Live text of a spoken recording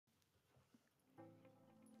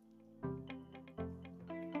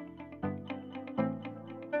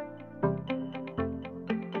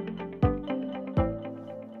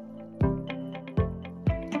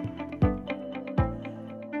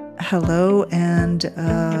Hello and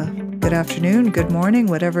good afternoon, good morning,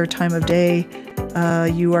 whatever time of day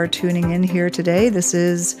you are tuning in here today. This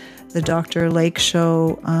is the Dr. Lake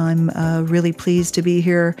Show. I'm really pleased to be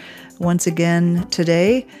here once again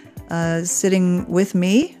today. Sitting with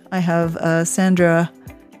me, I have Sandra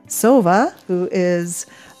Sova, who is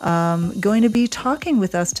going to be talking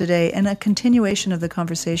with us today, and a continuation of the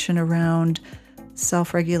conversation around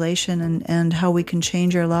self-regulation and how we can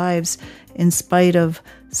change our lives in spite of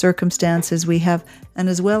circumstances we have. And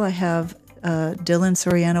as well, I have Dylan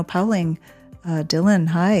Soriano-Powling. Dylan,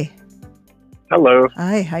 hi. Hello.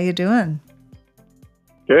 Hi, how you doing?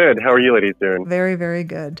 Good. How are you ladies doing? Very, very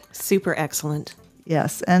good. Super excellent.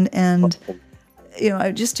 Yes, and you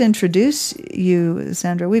know, just to introduce you,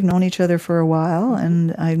 Sandra, we've known each other for a while,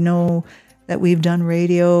 and I know that we've done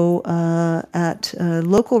radio at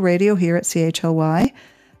local radio here at CHLY,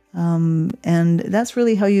 and that's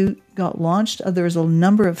really how you got launched. There's a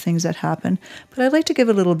number of things that happened, but I'd like to give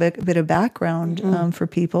a little bit of background for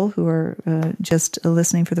people who are just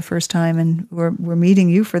listening for the first time, and we're meeting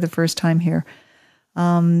you for the first time here.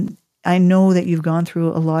 I know that you've gone through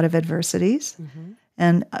a lot of adversities,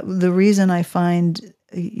 and the reason I find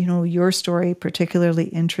your story particularly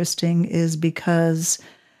interesting is because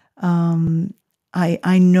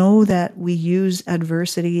I know that we use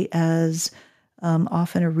adversity as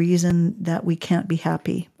often a reason that we can't be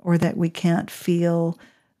happy or that we can't feel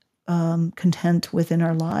content within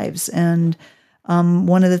our lives. And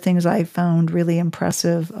one of the things I found really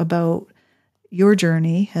impressive about your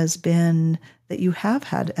journey has been that you have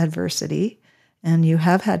had adversity and you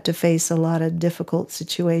have had to face a lot of difficult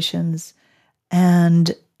situations,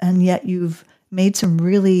 and yet you've made some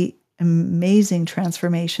really amazing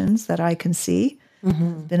transformations that I can see.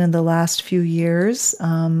 Been in the last few years.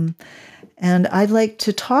 And I'd like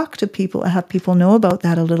to talk to people, have people know about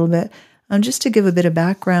that a little bit. Just to give a bit of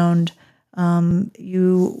background,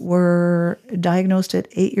 you were diagnosed at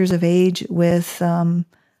 8 years of age with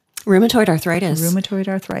Rheumatoid arthritis. Rheumatoid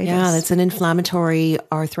arthritis. Yeah, that's an inflammatory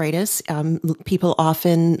arthritis. People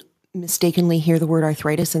often mistakenly hear the word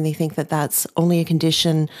arthritis and they think that that's only a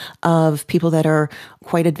condition of people that are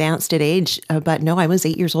quite advanced at age. But no, I was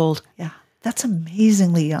 8 years old. Yeah, that's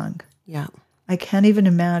amazingly young. Yeah. I can't even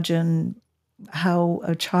imagine how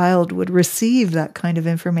a child would receive that kind of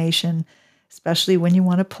information, especially when you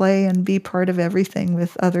want to play and be part of everything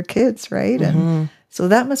with other kids, right? And so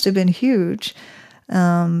that must have been huge.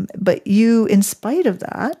 But you, in spite of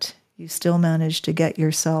that, you still managed to get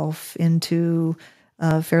yourself into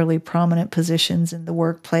fairly prominent positions in the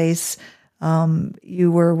workplace.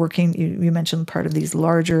 You were working, you mentioned part of these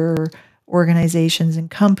larger organizations and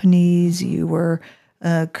companies. You were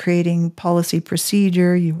creating policy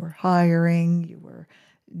procedure. You were hiring. You were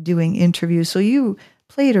doing interviews. So you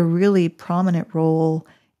played a really prominent role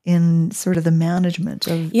in sort of the management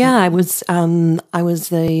of. Yeah, I was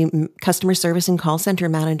the customer service and call center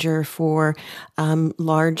manager for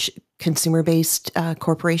large consumer-based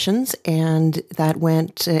corporations, and that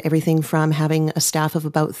went everything from having a staff of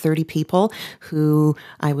about 30 people who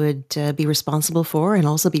I would be responsible for, and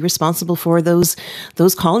also be responsible for those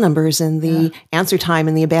call numbers and the answer time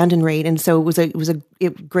and the abandon rate. And so it was a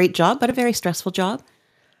great job, but a very stressful job.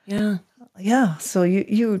 Yeah. Yeah. So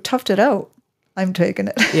you toughed it out. I'm taking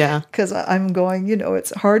it. Yeah. Because I'm going,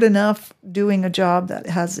 it's hard enough doing a job that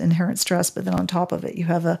has inherent stress, but then on top of it, you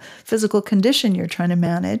have a physical condition you're trying to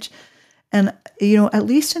manage. And, at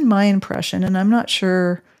least in my impression, and I'm not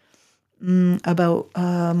sure about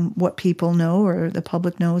what people know or the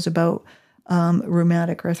public knows about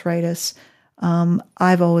rheumatic arthritis,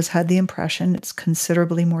 I've always had the impression it's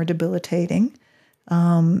considerably more debilitating.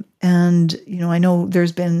 And, I know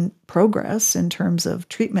there's been progress in terms of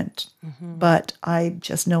treatment, but I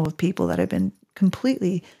just know of people that have been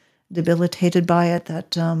completely debilitated by it,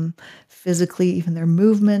 that physically, even their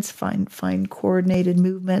movements, fine coordinated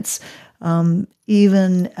movements,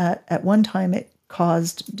 even at one time it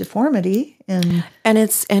caused deformity, and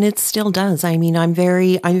it still does. I mean, I'm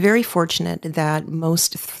very fortunate that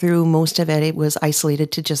most of it was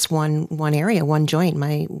isolated to just one area, one joint,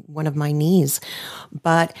 one of my knees.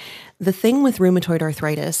 But the thing with rheumatoid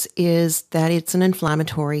arthritis is that it's an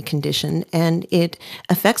inflammatory condition, and it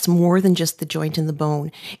affects more than just the joint and the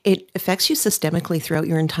bone. It affects you systemically throughout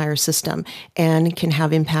your entire system and can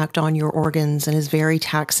have impact on your organs, and is very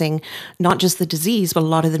taxing. Not just the disease, but a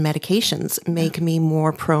lot of the medications make me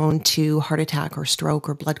more prone to heart attack or stroke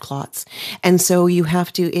or blood clots. And so you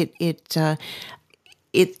have to, it's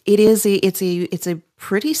a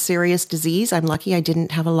pretty serious disease. I'm lucky I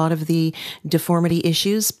didn't have a lot of the deformity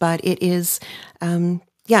issues, but it is,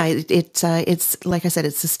 yeah, it's like I said,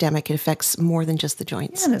 it's systemic. It affects more than just the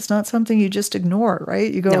joints. Yeah, and it's not something you just ignore, right?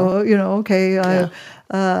 You go, no. Okay,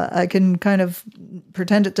 I can kind of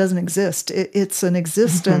pretend it doesn't exist. It's an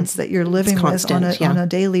existence that you're living constant, with on a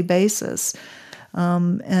daily basis.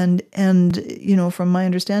 And from my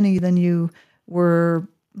understanding, then you were,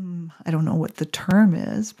 I don't know what the term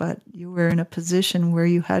is, but you were in a position where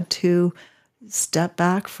you had to step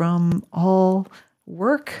back from all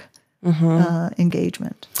work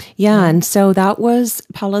engagement. Yeah. And so that was,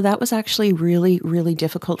 Paola, that was actually really, really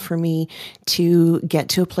difficult for me to get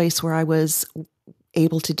to a place where I was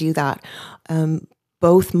able to do that.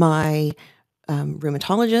 Both my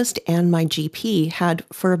rheumatologist and my GP had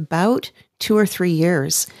for about 2 or 3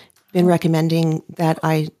 years been recommending that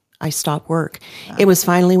I stop work. It was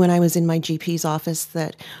finally when I was in my GP's office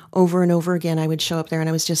that over and over again, I would show up there and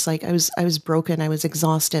I was just like, I was broken. I was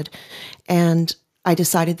exhausted. And I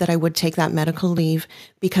decided that I would take that medical leave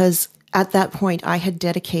because at that point I had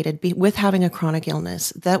dedicated, with having a chronic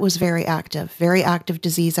illness, that was very active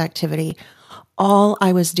disease activity. All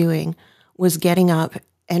I was doing was getting up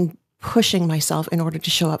and pushing myself in order to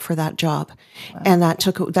show up for that job. Wow. And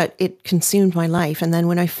it consumed my life. And then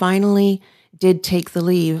when I finally did take the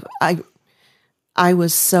leave, it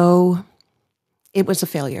was a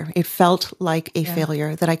failure. It felt like a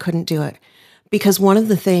failure that I couldn't do it. Because one of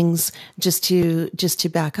the things, just to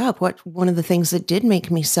back up, one of the things that did make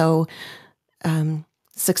me so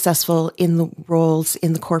successful in the roles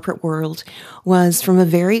in the corporate world was from a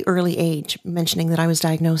very early age, mentioning that I was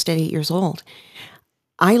diagnosed at 8 years old.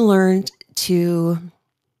 I learned to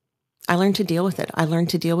deal with it. I learned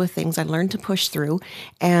to deal with things. I learned to push through.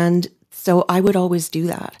 And so I would always do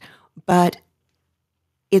that. But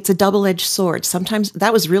it's a double-edged sword. Sometimes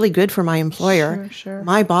that was really good for my employer. Sure.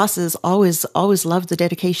 My bosses always loved the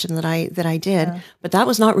dedication that I did, but that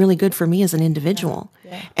was not really good for me as an individual.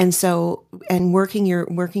 Yeah. And so, working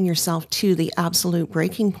yourself to the absolute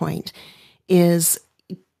breaking point is,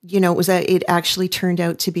 it actually turned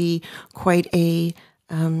out to be quite a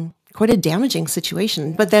damaging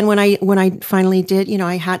situation. But then when I finally did,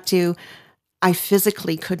 I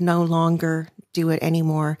physically could no longer do it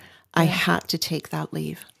anymore. I had to take that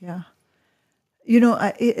leave. Yeah.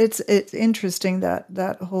 It's interesting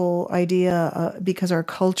that whole idea because our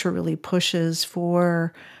culture really pushes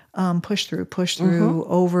for push through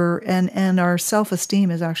over, and our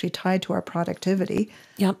self-esteem is actually tied to our productivity.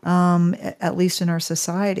 Yep. At least in our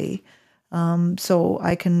society. So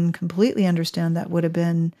I can completely understand that would have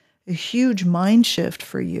been a huge mind shift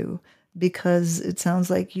for you, because it sounds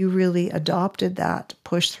like you really adopted that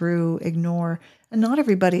push through, ignore. And not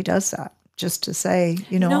everybody does that, just to say,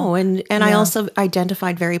 No, and I also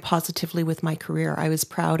identified very positively with my career. I was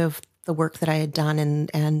proud of the work that I had done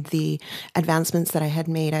and the advancements that I had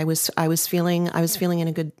made. I was feeling in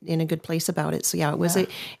a good place about it. So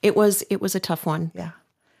it was a tough one. Yeah.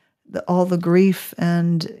 All the grief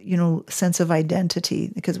and, sense of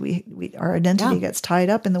identity, because our identity gets tied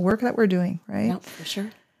up in the work that we're doing, right? Yeah, for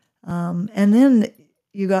sure. And then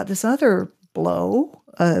you got this other blow,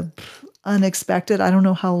 unexpected. I don't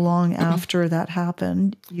know how long after that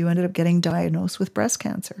happened, you ended up getting diagnosed with breast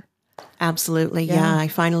cancer. Absolutely. Yeah. I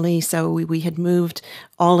finally, so we had moved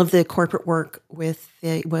all of the corporate work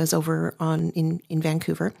was over in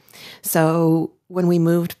Vancouver. So when we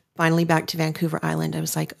moved finally back to Vancouver Island, I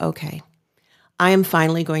was like, okay, I am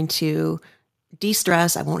finally going to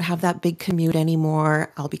de-stress. I won't have that big commute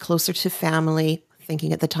anymore. I'll be closer to family,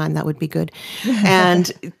 thinking at the time that would be good.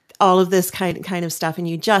 And all of this kind of stuff, and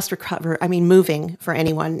you just recover. I mean, moving for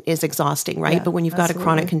anyone is exhausting, right? Yeah, but when you've got a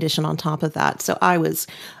chronic condition on top of that. So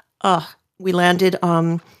we landed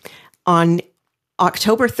on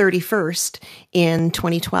October 31st in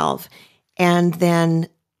 2012. And then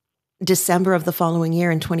December of the following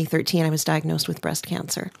year in 2013, I was diagnosed with breast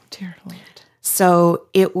cancer. Dear Lord. So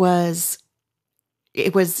it was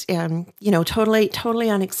totally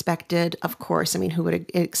unexpected, of course. I mean, who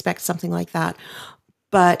would expect something like that?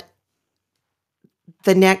 But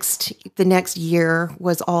the next year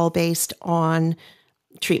was all based on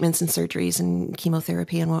treatments and surgeries and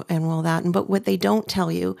chemotherapy and all that. But what they don't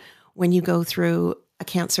tell you when you go through a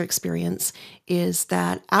cancer experience is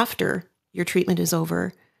that after your treatment is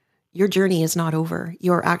over, your journey is not over.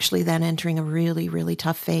 You're actually then entering a really, really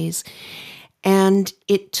tough phase. And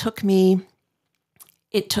it took me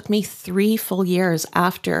 3 full years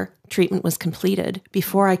after treatment was completed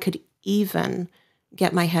before I could even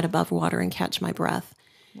get my head above water and catch my breath.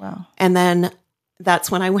 Wow. And then that's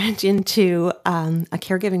when I went into a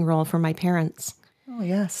caregiving role for my parents. Oh,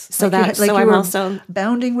 yes. So I'm also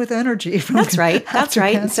bounding with energy. That's right.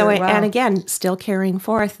 Cancer. So, and again, still carrying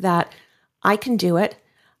forth that I can do it.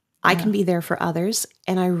 I can be there for others.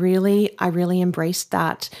 And I really embraced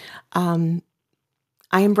that. I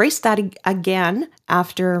embraced that again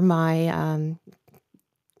after my,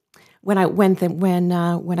 when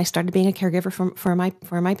I started being a caregiver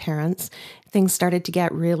for my parents. Things started to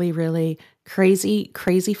get really, really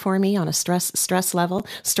crazy for me on a stress level.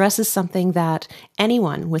 Stress is something that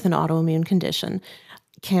anyone with an autoimmune condition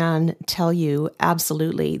can tell you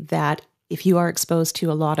absolutely that if you are exposed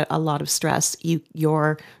to a lot of stress,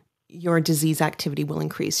 your disease activity will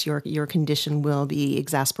increase. Your condition will be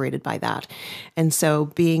exacerbated by that. And so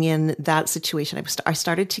being in that situation, I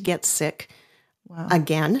started to get sick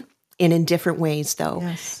again in different ways though.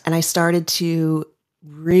 Yes. And I started to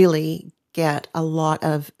really get a lot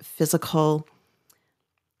of physical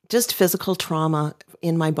trauma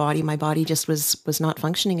in my body. My body just was not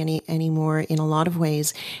functioning anymore in a lot of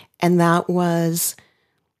ways. And that was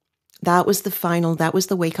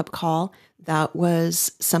the wake up call. That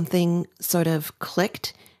was something sort of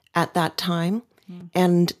clicked at that time.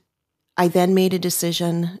 And I then made a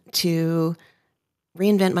decision to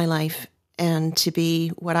reinvent my life and to be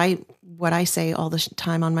what I say all the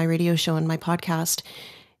time on my radio show and my podcast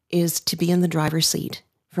is to be in the driver's seat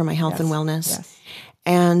for my health and wellness. Yes.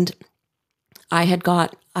 And I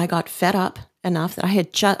got fed up enough that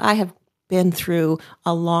I have been through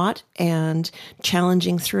a lot and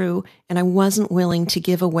challenging through, and I wasn't willing to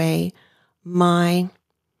give away my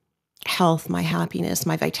health, my happiness,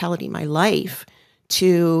 my vitality, my life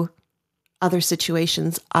to other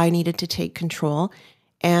situations. I needed to take control.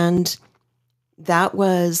 And that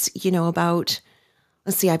was, about,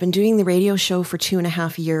 I've been doing the radio show for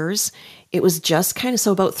 2.5 years. It was just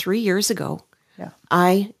so about 3 years ago,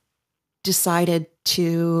 I decided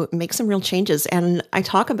to make some real changes. And I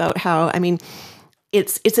talk about how,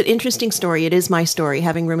 it's an interesting story. It is my story,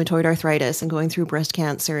 having rheumatoid arthritis and going through breast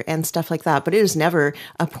cancer and stuff like that. But it was never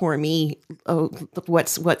a poor me,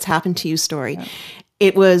 what's happened to you story. Yeah.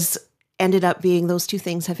 It was ended up being, those two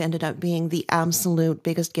things have ended up being the absolute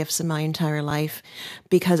biggest gifts in my entire life.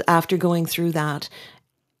 Because after going through that,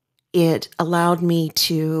 it allowed me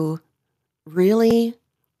to really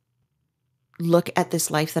look at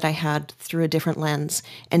this life that I had through a different lens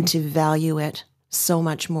and to value it so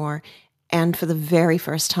much more. And for the very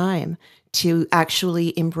first time, to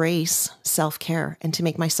actually embrace self-care and to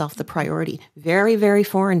make myself the priority. Very, very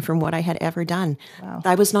foreign from what I had ever done. Wow.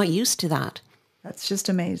 I was not used to that. That's just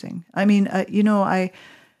amazing.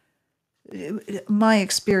 My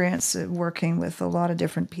experience working with a lot of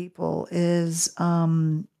different people is,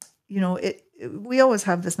 we always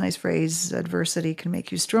have this nice phrase, adversity can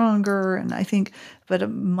make you stronger. And I think, but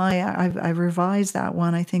I revised that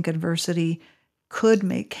one. I think adversity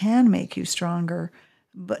can make you stronger,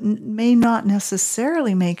 but may not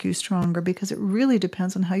necessarily make you stronger because it really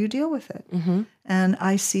depends on how you deal with it. Mm-hmm. And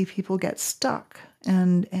I see people get stuck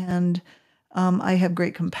and I have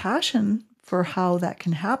great compassion for how that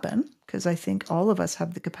can happen because I think all of us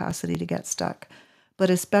have the capacity to get stuck,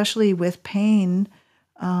 but especially with pain,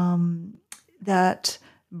 that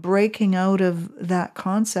breaking out of that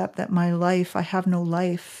concept that I have no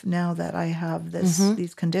life now that I have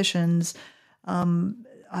these conditions.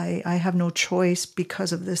 I have no choice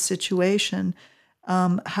because of this situation.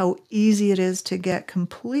 How easy it is to get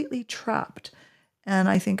completely trapped. And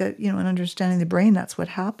I think, in understanding the brain, that's what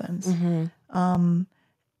happens. Mm-hmm.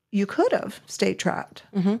 You could have stayed trapped.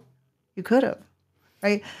 Mm-hmm. You could have.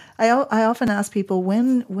 Right. I often ask people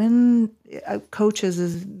when coaches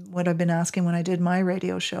is what I've been asking when I did my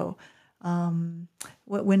radio show.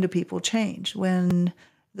 When do people change? When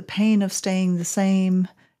the pain of staying the same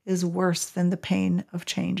is worse than the pain of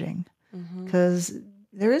changing, because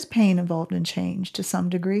there is pain involved in change to some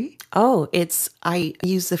degree. Oh, I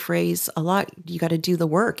use the phrase a lot. You got to do the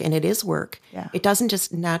work, and it is work. Yeah. It doesn't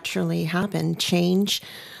just naturally happen. Change.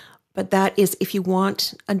 But that is, if you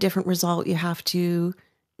want a different result, you have to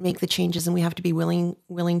make the changes, and we have to be willing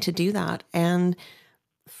to do that. And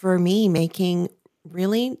for me, making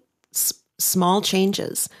really small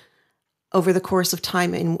changes over the course of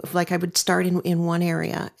time, and I would start in one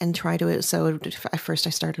area and try to. So at first, I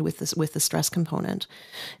started with the stress component,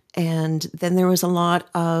 and then there was a lot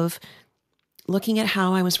of looking at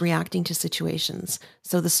how I was reacting to situations.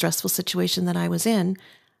 So the stressful situation that I was in,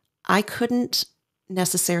 I couldn't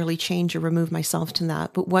necessarily change or remove myself to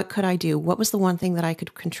that. But what could I do? What was the one thing that I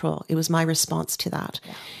could control? It was my response to that.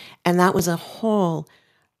 Yeah. And that was a whole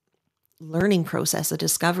learning process, a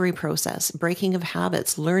discovery process, breaking of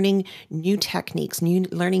habits, learning new techniques,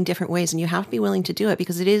 learning different ways. And you have to be willing to do it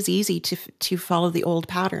because it is easy to follow the old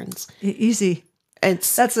patterns. Easy.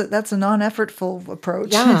 That's a non-effortful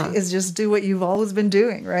approach. Yeah. Is just do what you've always been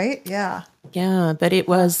doing, right? Yeah. Yeah, but it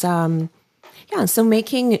was, yeah. So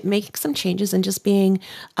making some changes and just being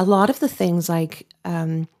a lot of the things like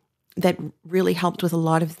that really helped with a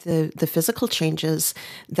lot of the physical changes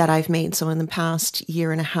that I've made. So in the past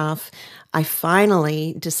year and a half, I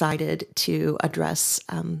finally decided to address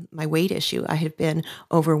my weight issue. I had been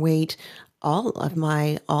overweight all of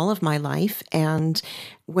my life, and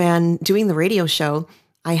when doing the radio show,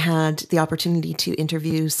 I had the opportunity to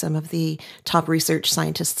interview some of the top research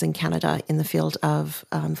scientists in Canada in the field of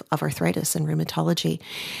arthritis and rheumatology,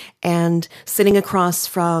 and sitting across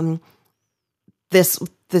from this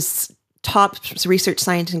top research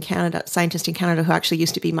scientist in Canada who actually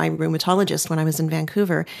used to be my rheumatologist when I was in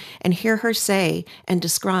Vancouver, and hear her say and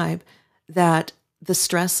describe that the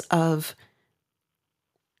stress of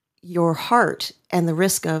your heart and the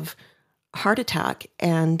risk of heart attack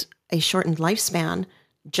and a shortened lifespan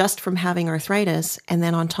just from having arthritis, and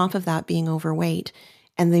then on top of that being overweight,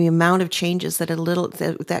 and the amount of changes that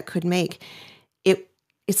that could make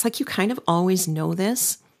it's like you kind of always know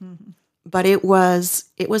this, but it was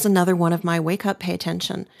another one of my wake up, pay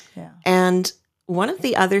attention. Yeah. And one of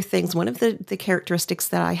the other things, one of the characteristics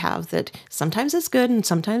that I have that sometimes it's good and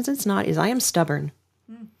sometimes it's not, is I am stubborn.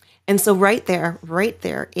 And so right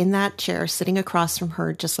there in that chair, sitting across from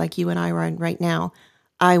her, just like you and I are right now,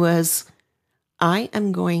 I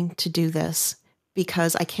am going to do this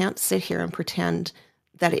because I can't sit here and pretend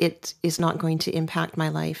that it is not going to impact my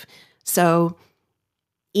life. So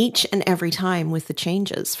each and every time with the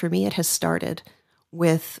changes, for me, it has started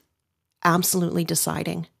with absolutely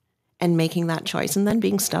deciding and making that choice, and then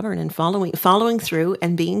being stubborn and following through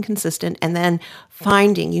and being consistent, and then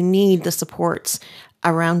finding you need the supports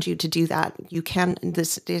around you to do that. You can,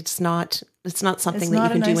 it's not something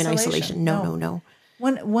that you can do in isolation. No.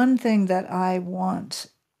 One thing that I want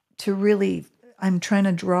to really, I'm trying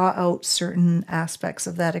to draw out certain aspects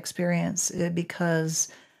of that experience because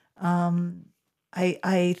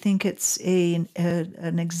I think it's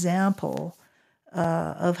an example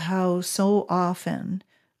of how so often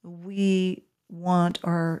we want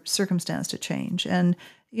our circumstance to change. And,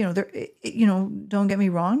 don't get me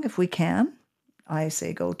wrong, if we can, I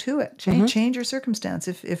say go to it. Change your circumstance.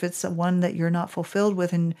 If it's one that you're not fulfilled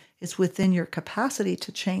with and it's within your capacity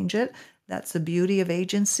to change it, that's the beauty of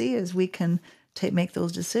agency, is we can make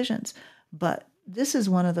those decisions. But this is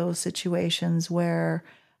one of those situations where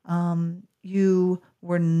you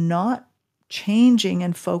were not changing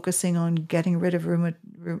and focusing on getting rid of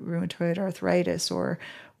rheumatoid arthritis, or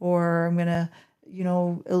I'm going to,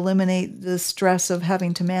 eliminate the stress of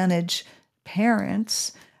having to manage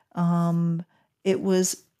parents. It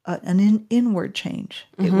was an inward change.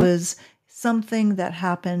 It was something that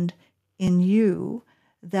happened in you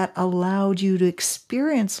that allowed you to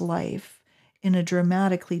experience life in a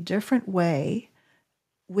dramatically different way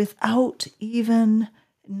without even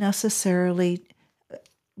necessarily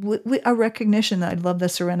a recognition that I'd love the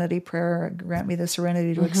serenity prayer, grant me the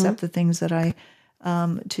serenity to accept the things that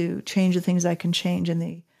to change the things I can change, and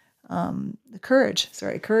the courage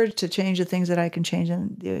to change the things that I can change,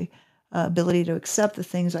 and the ability to accept the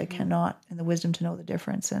things I cannot, and the wisdom to know the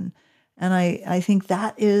difference. And I think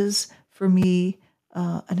that is, for me,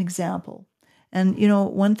 an example. And,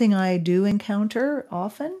 one thing I do encounter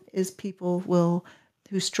often is people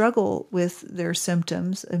who struggle with their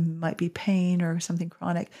symptoms, it might be pain or something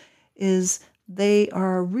chronic, is they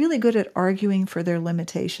are really good at arguing for their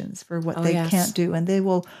limitations, for what they can't do. And they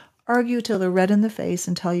will argue till they're red in the face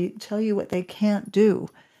and tell you what they can't do.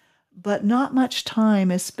 But not much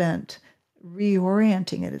time is spent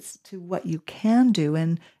reorienting it to what you can do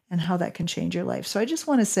and how that can change your life. So I just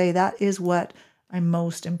want to say that is what I'm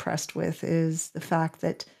most impressed with, is the fact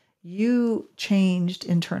that you changed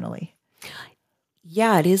internally.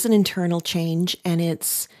 Yeah, it is an internal change, and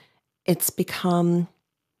it's become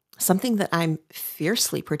something that I'm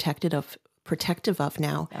fiercely protective of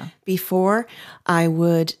now. Yeah. Before, I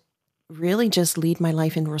would really just lead my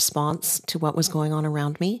life in response to what was going on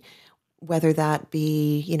around me, whether that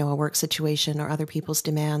be, a work situation or other people's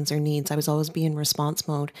demands or needs. I was always be in response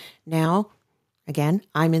mode. Now, again,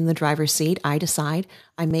 I'm in the driver's seat. I decide.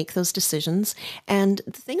 I make those decisions. And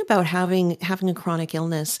the thing about having a chronic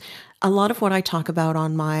illness, a lot of what I talk about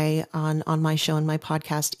on my show and my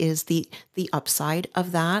podcast is the upside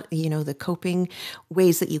of that. The coping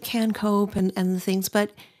ways that you can cope and the things.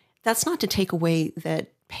 But that's not to take away that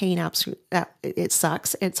pain. It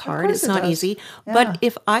sucks. It's hard. It's not easy. Yeah. But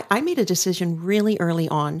if I made a decision really early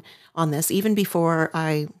on this, even before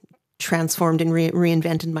I transformed and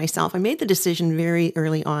reinvented myself, I made the decision very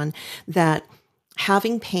early on that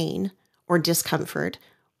having pain or discomfort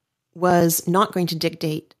was not going to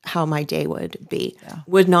dictate how my day would be. Yeah.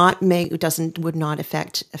 Would not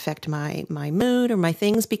affect my mood or my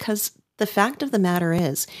things, because the fact of the matter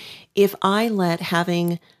is, if I let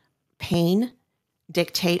having pain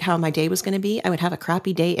dictate how my day was going to be, I would have a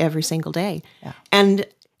crappy day every single day. Yeah. And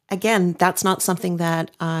again, that's not something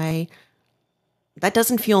that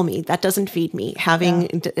doesn't fuel me. That doesn't feed me.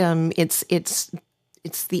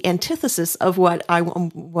 It's the antithesis of what I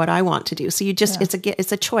want to do. So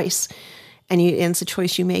it's a choice, and it's a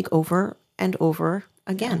choice you make over and over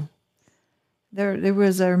again. There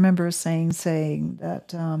was, I remember saying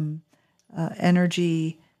that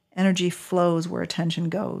energy flows where attention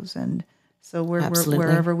goes, and so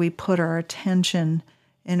wherever we put our attention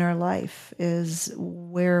in our life is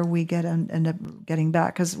where we end up getting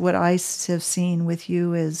back. Because what I have seen with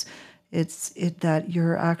you is that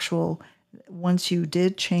your actual, once you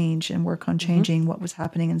did change and work on changing what was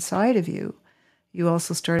happening inside of you, you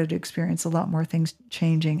also started to experience a lot more things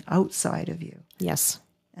changing outside of you. Yes.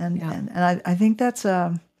 And I think that's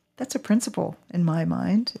a principle in my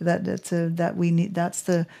mind, that we need. That's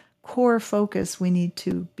the core focus we need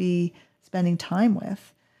to be spending time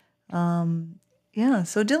with.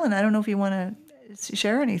 So Dylan, I don't know if you want to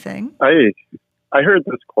share anything. I heard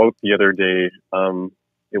this quote the other day.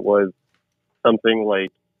 It was something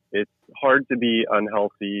like, "It's hard to be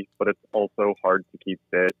unhealthy, but it's also hard to keep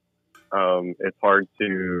fit. It's hard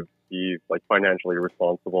to be financially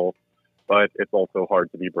responsible, but it's also hard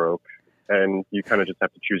to be broke." And you kind of just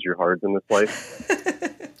have to choose your hards in this life.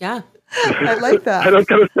 Yeah. I like that. I know it's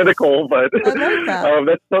kind of cynical, but I like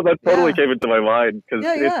that. that totally came into my mind, because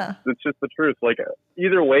it's just the truth.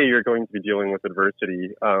 Either way, you're going to be dealing with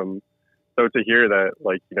adversity. So to hear that,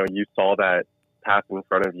 you saw that path in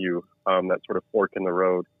front of you, that sort of fork in the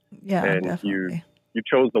road, and definitely. you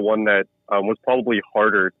chose the one that was probably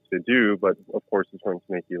harder to do, but of course is going to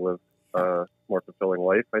make you live a more fulfilling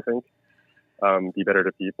life, I think. Be better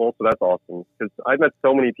to people. So that's awesome, because I've met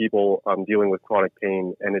so many people dealing with chronic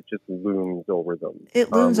pain, and it just looms over them.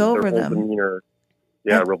 It looms over their them. Whole demeanor,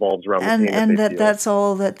 revolves around the pain and that they feel. That's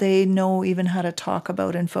all that they know even how to talk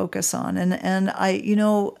about and focus on. And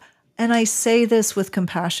I say this with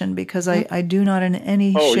compassion, because I do not in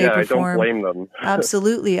any shape or form. I don't blame them.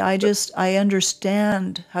 Absolutely. I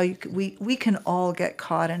understand how we can all get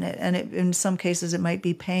caught in it. And in some cases it might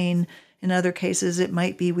be pain. In other cases, it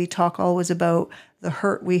might be, we talk always about the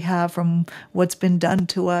hurt we have from what's been done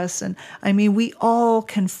to us. And I mean, we all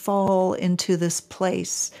can fall into this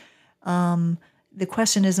place. The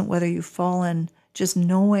question isn't whether you've fallen, just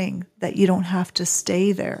knowing that you don't have to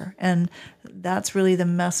stay there. And that's really the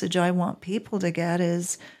message I want people to get,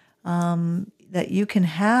 is that you can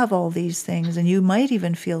have all these things, and you might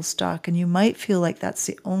even feel stuck, and you might feel like that's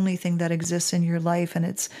the only thing that exists in your life, and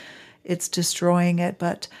it's destroying it.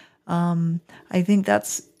 But I think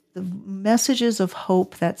that's the messages of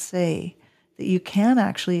hope that say that you can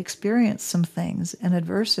actually experience some things and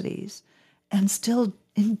adversities and still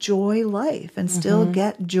enjoy life and still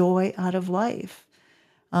get joy out of life.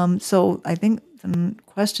 So I think the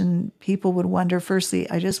question people would wonder, firstly,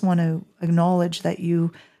 I just want to acknowledge that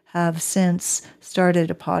you have since started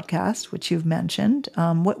a podcast, which you've mentioned.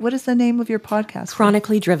 What is the name of your podcast?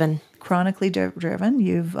 Chronically Driven. Chronically Driven.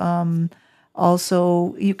 You've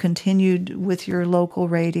also, you continued with your local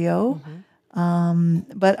radio.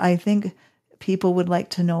 But I think people would like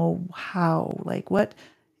to know how,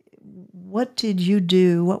 what did you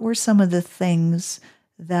do? What were some of the things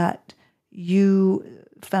that you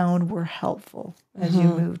found were helpful as you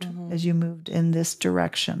moved in this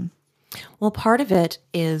direction? Well, part of it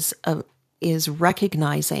is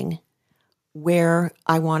recognizing where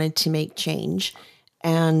I wanted to make change,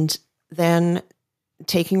 and then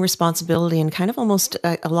taking responsibility, and kind of almost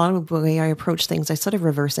a lot of the way I approach things, I sort of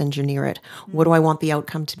reverse engineer it. What do I want the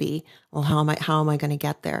outcome to be? Well, how am I going to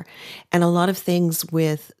get there? And a lot of things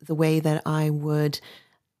with the way that I would,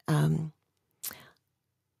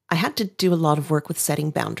 I had to do a lot of work with setting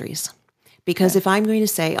boundaries, because if I'm going to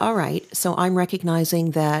say, all right, so I'm recognizing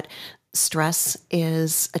that stress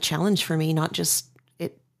is a challenge for me, not just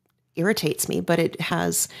irritates me, but it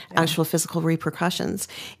has actual physical repercussions.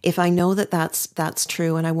 If I know that that's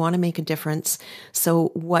true, and I want to make a difference, so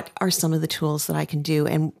what are some of the tools that I can do?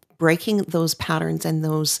 And breaking those patterns and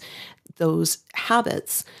those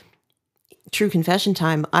habits. True confession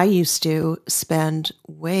time, I used to spend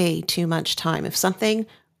way too much time. If something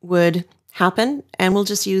would happen, and we'll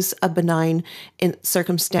just use a benign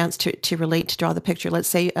circumstance to relate, to draw the picture. Let's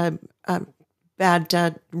say a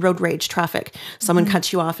bad road rage traffic. Someone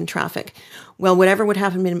cuts you off in traffic. Well, whatever would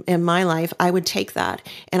happen in my life, I would take that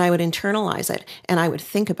and I would internalize it and I would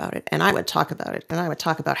think about it and I would talk about it and I would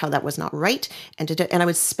talk about how that was not right. And I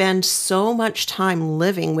would spend so much time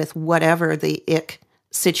living with whatever the ick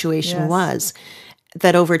situation was,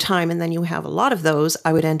 that over time, and then you have a lot of those,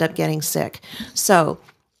 I would end up getting sick. So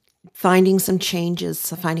finding some changes,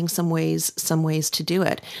 finding some ways to do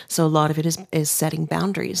it. So a lot of it is setting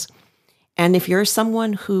boundaries. And if you're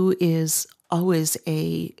someone who is always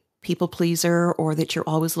a people pleaser, or that you're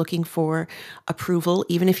always looking for approval,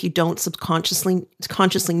 even if you don't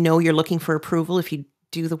consciously know you're looking for approval, if you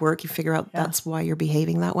do the work, you figure out that's why you're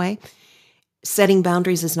behaving that way. Setting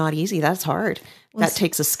boundaries is not easy. That's hard. That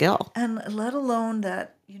takes a skill. And let alone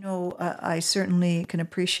that, I certainly can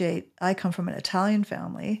appreciate, I come from an Italian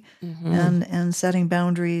family, and setting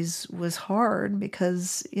boundaries was hard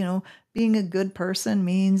because, being a good person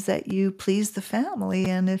means that you please the family.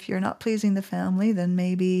 And if you're not pleasing the family, then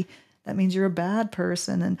maybe that means you're a bad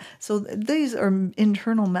person. And so these are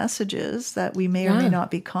internal messages that we may or may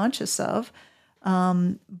not be conscious of.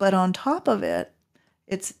 But on top of it,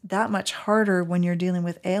 it's that much harder when you're dealing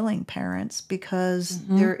with ailing parents because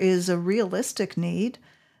there is a realistic need.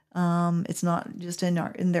 It's not just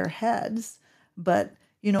in their heads, but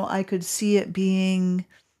I could see it being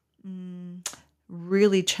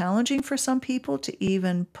really challenging for some people to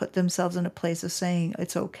even put themselves in a place of saying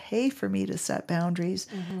it's okay for me to set boundaries.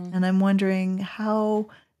 And I'm wondering, how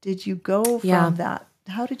did you go from that?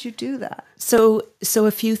 How did you do that? So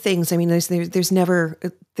a few things. I mean, there's never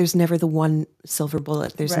the one silver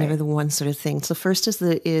bullet. There's never the one sort of thing. So first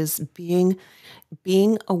is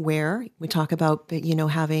being aware. We talk about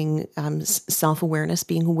having self-awareness,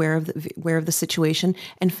 being aware of the situation,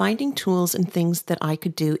 and finding tools and things that I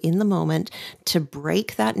could do in the moment to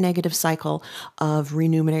break that negative cycle of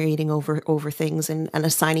ruminating over things and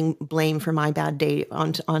assigning blame for my bad day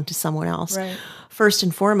onto someone else. Right. First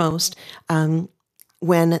and foremost,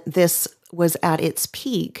 when this was at its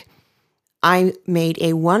peak, I made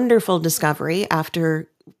a wonderful discovery after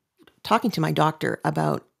talking to my doctor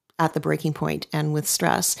about at the breaking point and with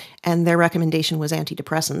stress, and their recommendation was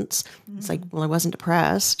antidepressants. It's like, well, I wasn't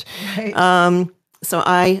depressed. Right. So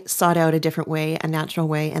I sought out a different way, a natural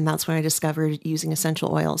way, and that's when I discovered using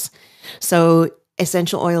essential oils. So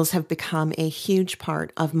essential oils have become a huge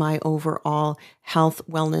part of my overall health,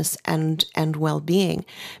 wellness, and well-being,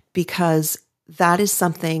 because that is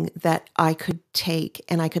something that I could take,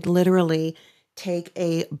 and I could literally take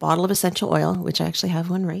a bottle of essential oil, which I actually have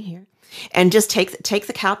one right here, and just take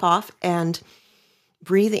the cap off and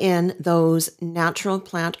breathe in those natural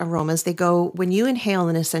plant aromas. They go, when you inhale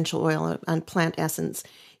an essential oil and plant essence,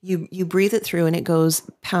 you breathe it through and it goes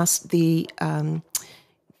past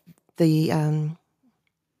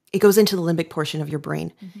it goes into the limbic portion of your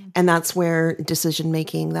brain. And that's where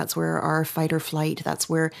decision-making, that's where our fight or flight, that's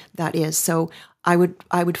where that is. So I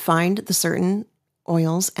would find the certain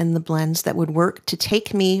oils and the blends that would work to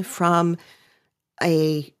take me from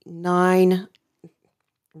a 9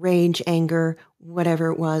 rage, anger,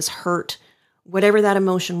 whatever it was, hurt, whatever that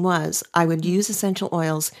emotion was. I would use essential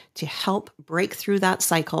oils to help break through that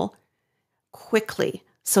cycle quickly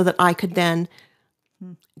so that I could then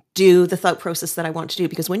do the thought process that I want to do.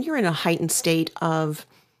 Because when you're in a heightened state of,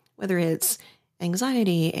 whether it's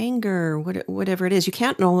anxiety, anger, whatever it is, you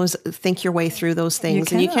can't always think your way through those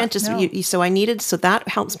things. You can't just, so that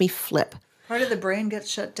helps me flip. Part of the brain gets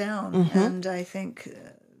shut down. And I think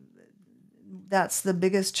that's the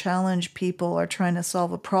biggest challenge. People are trying to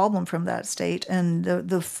solve a problem from that state. And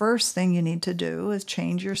the first thing you need to do is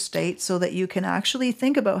change your state so that you can actually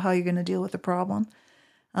think about how you're going to deal with the problem.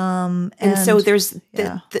 And so there's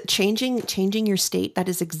the changing your state. That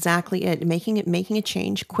is exactly it. Making a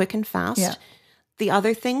change quick and fast. Yeah. The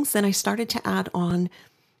other things, then I started to add on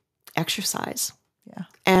exercise. Yeah.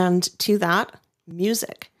 And to that,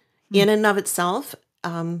 music in and of itself,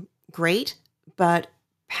 great, but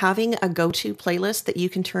having a go-to playlist that you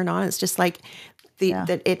can turn on, it's just like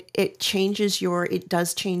that it changes it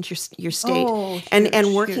does change your state. Oh, huge,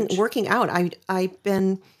 and working out. I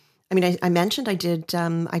mentioned I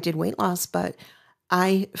did weight loss, but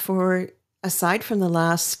aside from the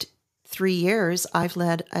last 3 years, I've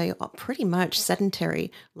led a pretty much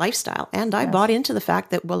sedentary lifestyle. And I bought into the fact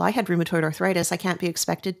that, well, I had rheumatoid arthritis. I can't be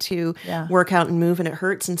expected to work out and move, and it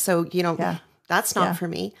hurts. And so, that's not for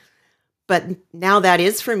me. But now that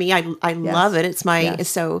is for me. I love it. It's my,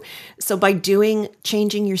 so by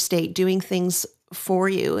changing your state, doing things for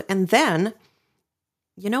you. And then,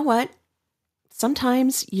 you know what?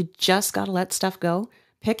 Sometimes you just got to let stuff go.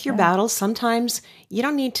 Pick your battles. Sometimes you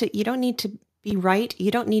don't need to be right.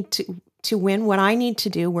 You don't need to to win, what I need to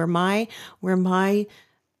do, where my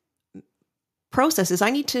process is,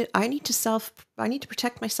 I need to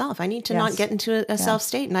protect myself. I need to not get into a self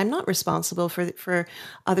state, and I'm not responsible for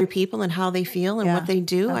other people and how they feel and what they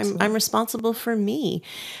do. I'm responsible for me,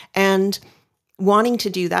 and wanting to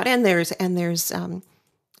do that. And there's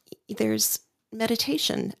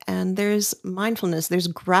meditation, and there's mindfulness, there's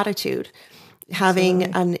gratitude. I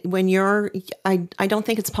don't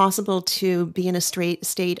think it's possible to be in a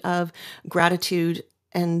state of gratitude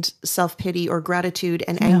and self-pity, or gratitude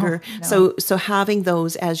and anger. No. So having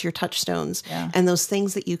those as your touchstones, and those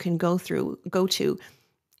things that you can go to,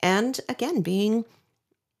 and again, being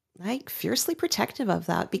like fiercely protective of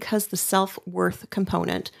that, because the self-worth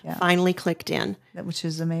component finally clicked in. Which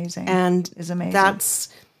is amazing. And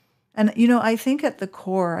I think at the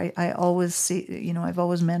core, I always see, I've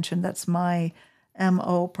always mentioned that's my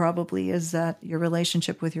MO probably, is that your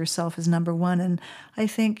relationship with yourself is number one. And I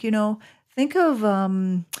think, think of,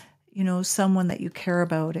 someone that you care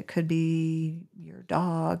about. It could be your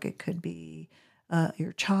dog, it could be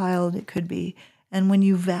your child, it could be, and when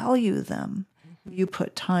you value them, you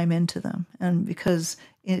put time into them. And because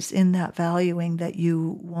it's in that valuing that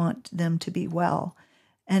you want them to be well.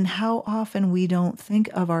 And how often we don't think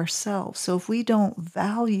of ourselves. So if we don't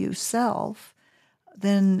value self,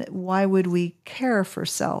 then why would we care for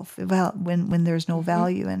self when there's no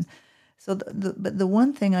value? And so but the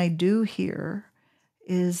one thing I do hear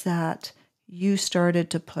is that you started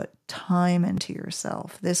to put time into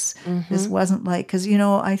yourself. This wasn't like, because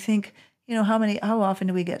I think how often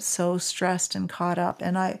do we get so stressed and caught up?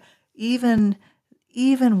 And I even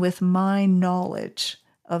with my knowledge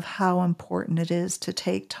of how important it is to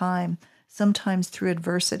take time, sometimes through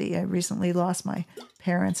adversity. I recently lost my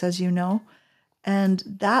parents, as you know, and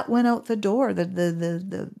that went out the door.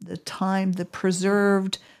 The time,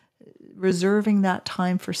 reserving that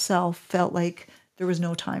time for self felt like there was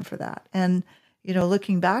no time for that. And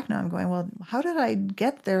looking back now, I'm going, well, how did I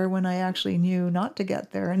get there when I actually knew not to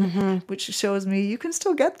get there? And which shows me you can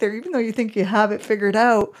still get there, even though you think you have it figured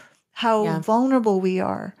out, how vulnerable we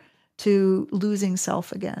are to losing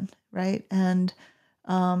self again, right? And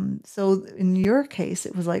so in your case,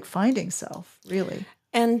 it was like finding self, really.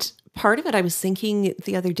 And part of it, I was thinking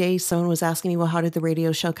the other day, someone was asking me, well, how did the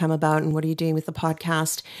radio show come about, and what are you doing with the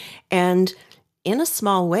podcast? And in a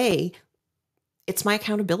small way, it's my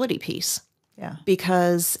accountability piece. Yeah.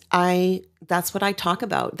 Because that's what I talk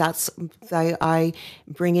about. I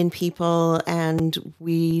bring in people, and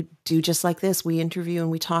we do just like this. We interview and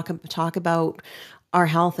we talk about our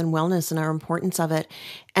health and wellness and our importance of it.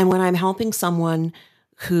 And when I'm helping someone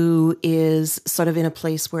who is sort of in a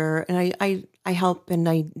place where, and I help and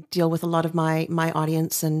I deal with a lot of my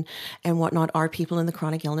audience and whatnot are people in the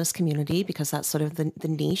chronic illness community, because that's sort of the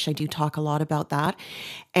niche. I do talk a lot about that.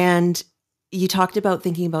 And you talked about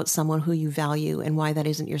thinking about someone who you value and why that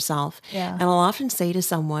isn't yourself. Yeah. And I'll often say to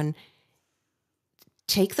someone,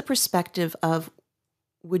 take the perspective of,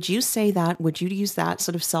 would you say that? Would you use that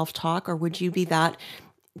sort of self-talk, or would you be that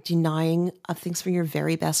denying of things for your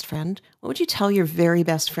very best friend? What would you tell your very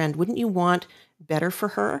best friend? Wouldn't you want better for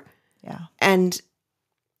her? Yeah. And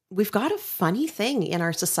we've got a funny thing in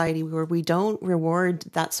our society where we don't reward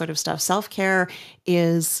that sort of stuff. Self-care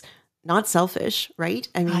is not selfish, right?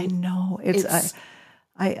 I mean, I know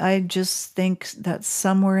I just think that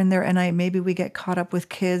somewhere in there, and maybe we get caught up with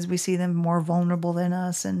kids. We see them more vulnerable than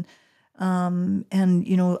us, and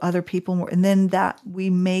other people more, and then that we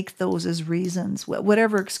make those as reasons.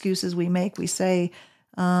 Whatever excuses we make, we say,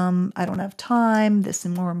 I don't have time. This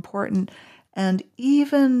is more important, and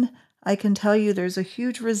even I can tell you, there's a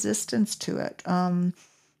huge resistance to it.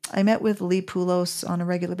 I met with Lee Poulos on a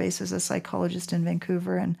regular basis, a psychologist in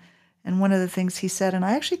Vancouver, and one of the things he said, and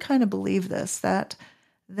I actually kind of believe this, that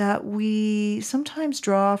we sometimes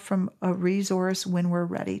draw from a resource when we're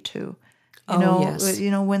ready to. Yes.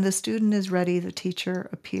 When the student is ready, the teacher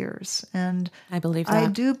appears. And I believe that. I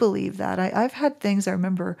do believe that. I've had things, I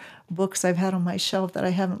remember books I've had on my shelf that I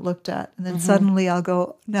haven't looked at. And then suddenly I'll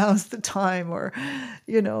go, now's the time, or,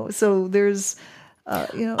 so there's,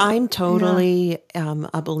 I'm totally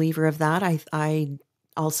a believer of that. I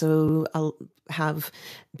also have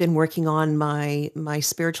been working on my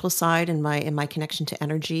spiritual side and my connection to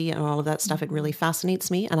energy and all of that stuff. It really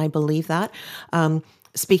fascinates me, and I believe that.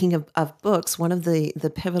 Speaking of books, one of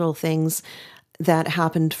the pivotal things that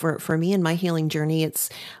happened for me in my healing journey, it's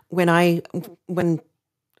when I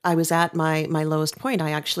was at my lowest point,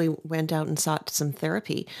 I actually went out and sought some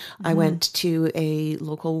therapy. I went to a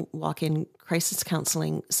local walk-in crisis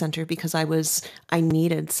counseling center because I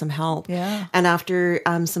needed some help. Yeah. And after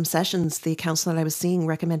some sessions, the counselor that I was seeing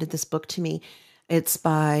recommended this book to me. It's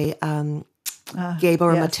by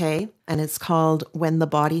Gabor yes. Mate, and it's called When the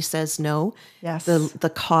Body Says No, Yes.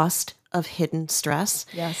 the Cost of Hidden Stress.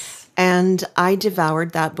 Yes. And I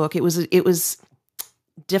devoured that book. It was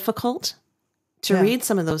difficult to read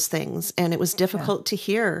some of those things, and it was difficult to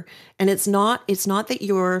hear. And it's not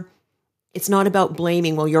that it's not about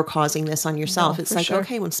blaming, well, you're causing this on yourself. No, it's for like, sure.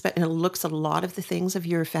 okay, and it looks at a lot of the things of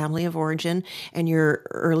your family of origin and your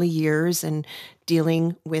early years and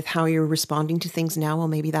dealing with how you're responding to things now. Well,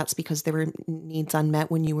 maybe that's because there were needs unmet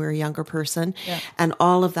when you were a younger person and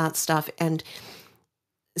all of that stuff. And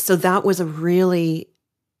so that was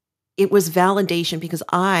it was validation, because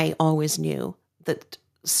I always knew that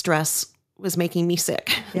stress was making me sick.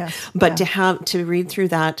 Yes. But to read through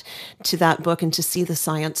that book and to see the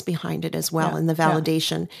science behind it as well, and the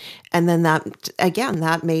validation. And then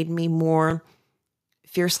that made me more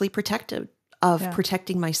fiercely protective of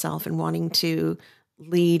protecting myself and wanting to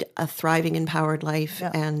lead a thriving, empowered life.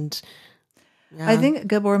 And I think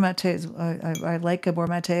Gabor Mate is, I like Gabor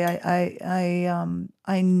Mate.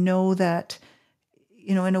 I know that,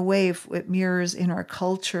 in a way, it mirrors in our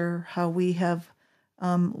culture how we have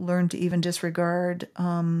learned to even disregard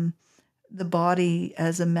the body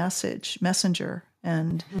as a messenger,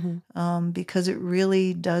 and because it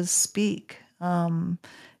really does speak.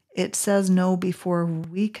 It says no before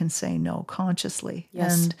we can say no consciously,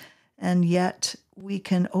 and yet we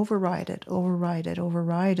can override it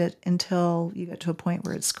until you get to a point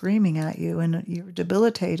where it's screaming at you and you're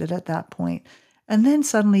debilitated at that point. And then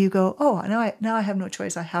suddenly you go, oh, now I have no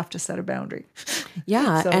choice. I have to set a boundary.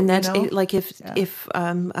 Yeah, so, and that's like if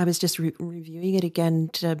I was just reviewing it again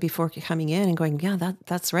before coming in and going, yeah,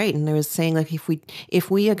 that's right. And I was saying, like,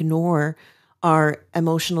 if we ignore the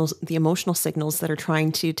emotional signals that are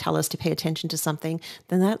trying to tell us to pay attention to something,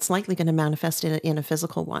 then that's likely going to manifest in a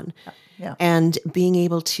physical one. Yeah. And being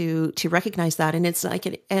able to recognize that, and it's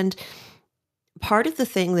like, and part of the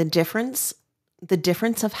thing, the difference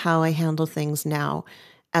of how I handle things now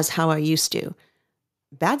as how I used to.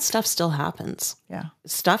 Bad stuff still happens. Yeah.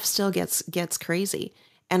 Stuff still gets crazy.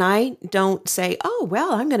 And I don't say, oh,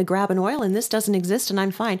 well, I'm going to grab an oil and this doesn't exist and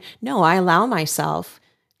I'm fine. No, I allow myself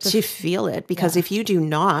to feel it, because if you do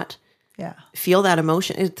not feel that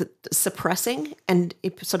emotion, suppressing and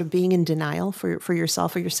sort of being in denial for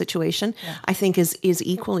yourself or your situation, I think is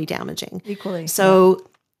equally damaging. Equally. So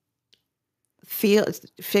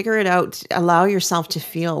figure it out, allow yourself to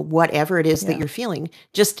feel whatever it is that you're feeling.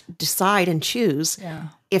 Just decide and choose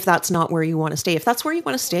if that's not where you want to stay. If that's where you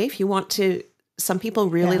want to stay, if you want to, some people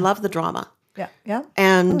really love the drama. Yeah. Yeah.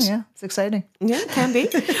 And it's exciting. Yeah, it can be.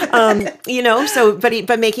 So,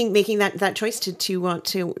 but making that choice to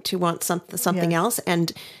want something else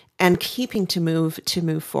and keeping to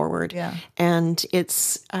move forward. Yeah. And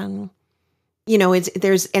it's,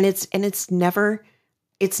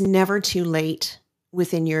 it's never too late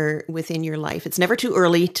within your life. It's never too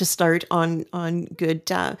early to start on good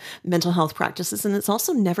mental health practices, and it's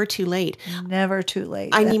also never too late. Never too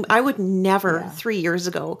late. I mean, I would never 3 years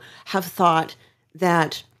ago have thought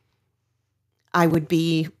that I would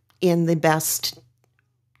be in the best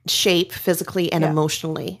shape physically and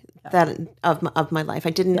emotionally that of my life.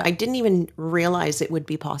 I didn't even realize it would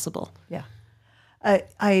be possible. Yeah.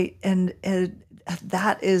 And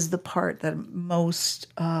that is the part that most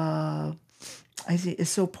I see is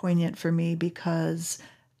so poignant for me, because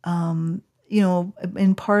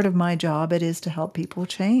in part of my job it is to help people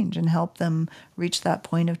change and help them reach that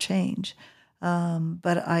point of change.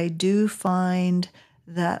 But I do find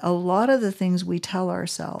that a lot of the things we tell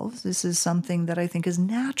ourselves, this is something that I think is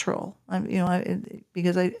natural.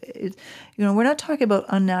 Because we're not talking about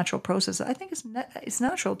unnatural processes. I think it's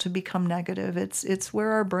natural to become negative. It's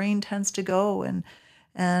where our brain tends to go,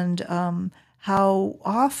 and how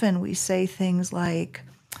often we say things like,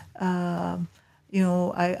 I'm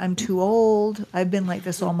too old. I've been like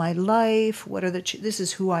this all my life. This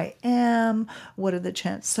is who I am. What are the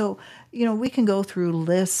chances? So, we can go through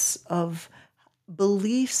lists of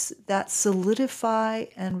beliefs that solidify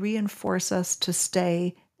and reinforce us to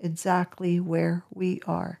stay exactly where we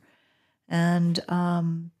are. And,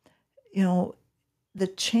 the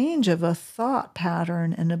change of a thought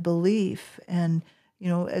pattern and a belief, and,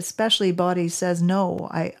 especially body says no,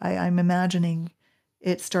 I'm imagining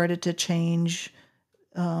it started to change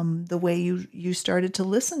the way you started to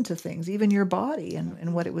listen to things, even your body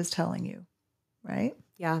and what it was telling you, right?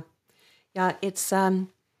 Yeah. Yeah,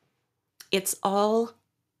 it's all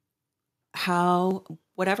how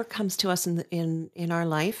whatever comes to us in our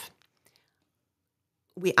life,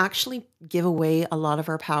 we actually give away a lot of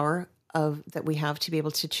our power that we have to be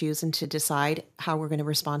able to choose and to decide how we're going to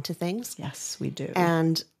respond to things. Yes, we do.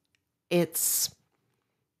 And it's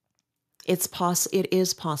It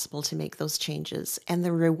is possible to make those changes, and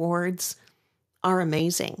the rewards are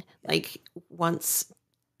amazing. Like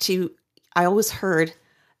I always heard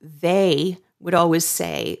they would always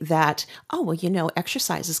say that, oh, well,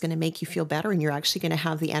 exercise is going to make you feel better and you're actually going to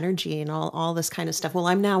have the energy and all this kind of stuff. Well,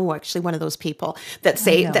 I'm now actually one of those people that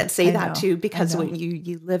say that too, because when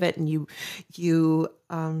you live it and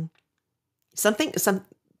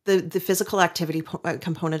the physical activity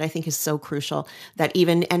component, I think, is so crucial that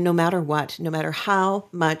no matter how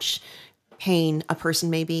much pain a person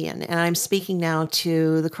may be in. And I'm speaking now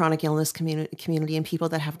to the chronic illness community and people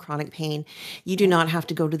that have chronic pain. You do not have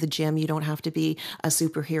to go to the gym. You don't have to be a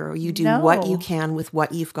superhero. You do what you can with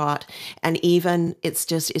what you've got. And even it's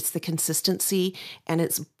the consistency, and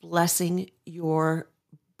it's blessing your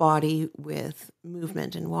body with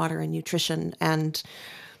movement and water and nutrition. And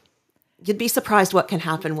you'd be surprised what can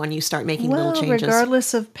happen when you start making little changes.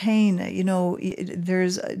 Regardless of pain,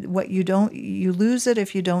 there's you lose it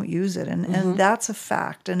if you don't use it. And that's a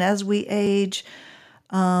fact. And as we age,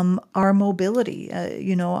 our mobility,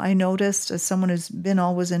 I noticed, as someone who's been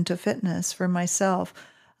always into fitness for myself,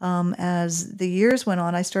 as the years went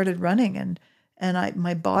on, I started running and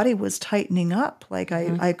my body was tightening up. Like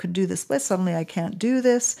I could do the split. Suddenly I can't do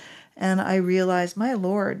this. And I realized, my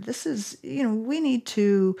Lord, this is, we need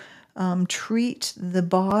to treat the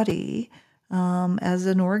body as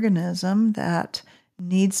an organism that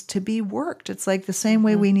needs to be worked. It's like the same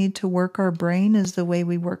way we need to work our brain is the way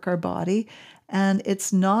we work our body. And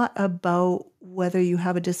it's not about whether you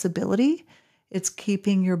have a disability. It's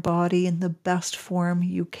keeping your body in the best form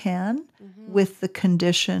you can with the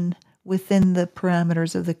condition, within the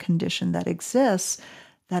parameters of the condition that exists,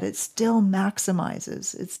 that it still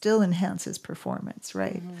maximizes, it still enhances performance,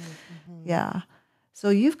 right? Yeah. So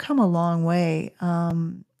you've come a long way.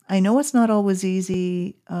 I know it's not always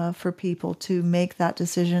easy for people to make that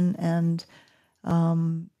decision, and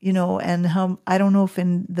and how, I don't know if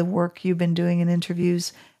in the work you've been doing in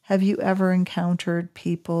interviews, have you ever encountered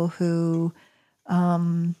people who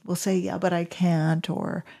will say, "Yeah, but I can't,"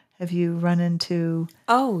 or have you run into?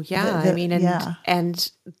 Oh yeah,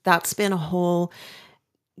 and that's been a whole,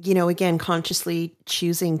 again, consciously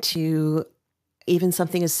choosing to, even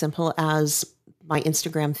something as simple as my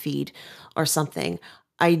Instagram feed or something.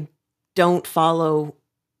 I don't want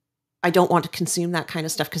to consume that kind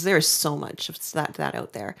of stuff, because there is so much of that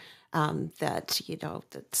out there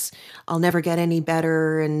that's, I'll never get any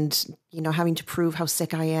better, and having to prove how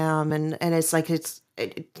sick I am, and it's like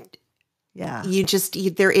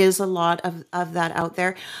there is a lot of that out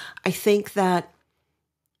there. I think that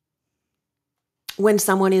when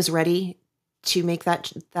someone is ready to make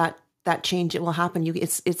that change, it will happen.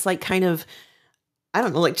 It's like kind of, I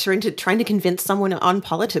don't know, like trying to convince someone on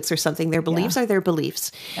politics or something. Their beliefs are their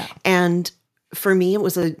beliefs. Yeah. And for me, it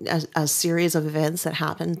was a series of events that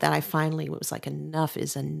happened that I finally was like, enough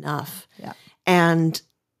is enough. Yeah. And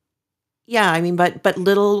but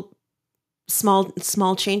little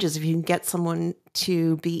small changes, if you can get someone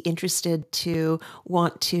to be interested, to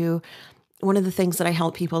want to, one of the things that I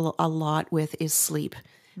help people a lot with is sleep.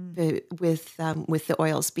 With the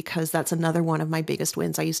oils, because that's another one of my biggest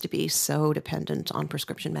wins. I used to be so dependent on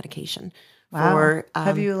prescription medication. Wow.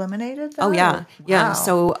 Have you eliminated that? Oh yeah. Yeah. Wow.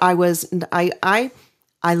 So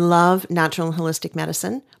I love natural and holistic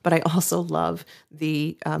medicine, but I also love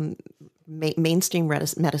the mainstream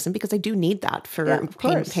medicine, because I do need that for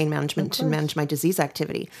pain management, to manage my disease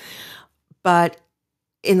activity. But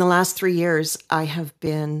in the last 3 years, I have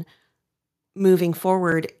been moving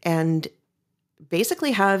forward and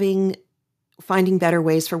basically finding better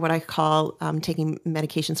ways for what I call taking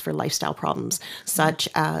medications for lifestyle problems, such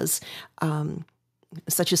as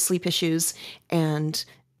sleep issues and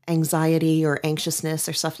anxiety or anxiousness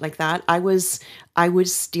or stuff like that. I was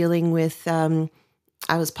dealing with, I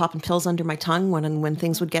was popping pills under my tongue when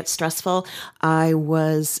things would get stressful. I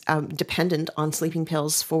was dependent on sleeping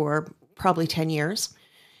pills for probably 10 years.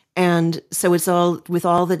 And so it's all, with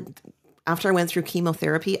all the, after I went through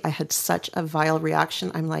chemotherapy, I had such a vile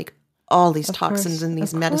reaction. I'm like, all these toxins and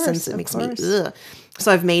these medicines, it makes me ugh.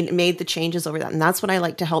 So I've made the changes over that. And that's what I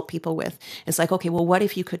like to help people with. It's like, okay, well, what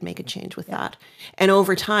if you could make a change with that? And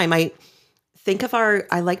over time, I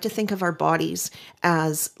like to think of our bodies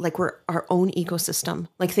as like we're our own ecosystem.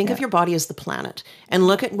 Like think of your body as the planet, and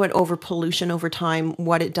look at what overpollution over time,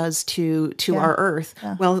 what it does to our earth.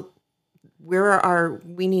 Yeah. Well,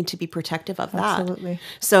 we need to be protective of that. Absolutely.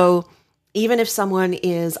 So even if someone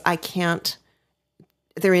is,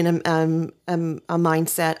 they're in a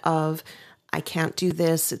mindset of, I can't do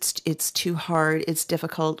this. It's too hard. It's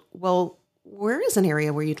difficult. Well, where is an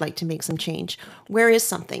area where you'd like to make some change? Where is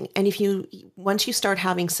something? And once you start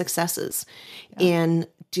having successes in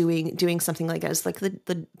doing something like that, it's like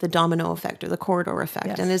the domino effect or the corridor effect.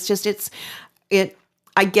 Yes. And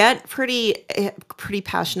I get pretty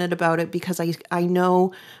passionate about it, because I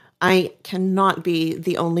know I cannot be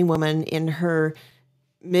the only woman in her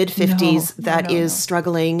mid-50s that is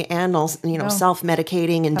struggling and also,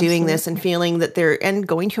 self-medicating and doing this and feeling that and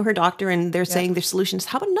going to her doctor and they're saying their solutions.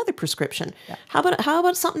 How about another prescription? Yeah. How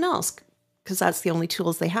about something else? Because that's the only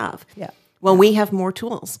tools they have. Yeah. Well, we have more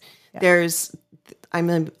tools. Yeah. I'm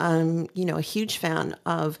a huge fan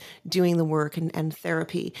of doing the work and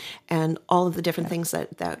therapy and all of the different things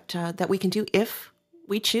that we can do if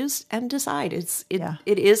we choose and decide. It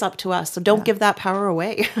is up to us. So don't give that power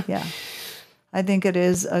away. Yeah. I think it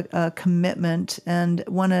is a commitment, and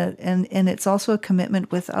it's also a commitment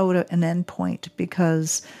without an end point,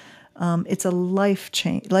 because it's a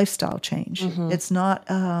lifestyle change. Mm-hmm. It's not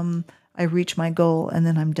I reach my goal and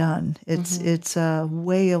then I'm done. It's a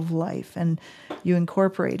way of life, and you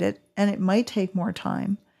incorporate it, and it might take more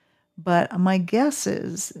time, but my guess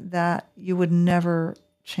is that you would never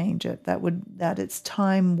change it. That it's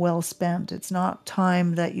time well spent. It's not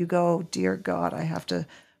time that you go, dear God, I have to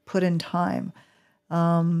put in time.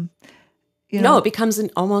 It becomes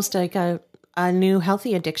almost like a new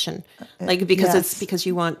healthy addiction, because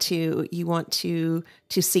you want to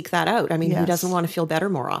seek that out. I mean, who doesn't want to feel better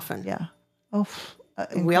more often? Yeah. Oh,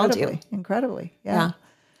 we all do. Incredibly. Yeah.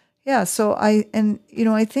 Yeah. So I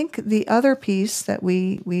think the other piece that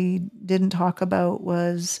we didn't talk about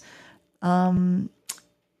was,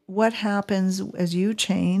 what happens as you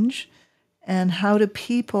change, and how do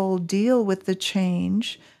people deal with the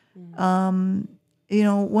change?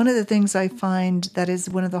 One of the things I find that is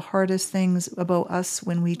one of the hardest things about us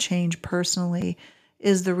when we change personally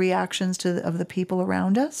is the reactions of the people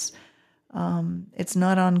around us. It's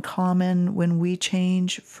not uncommon when we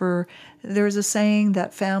change there's a saying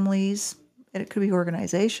that families, and it could be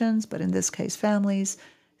organizations, but in this case families,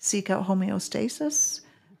 seek out homeostasis.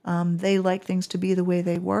 They like things to be the way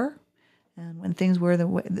they were. And when things were the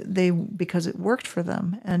way because it worked for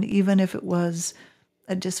them. And even if it was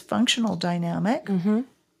a dysfunctional dynamic,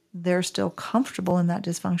 they're still comfortable in that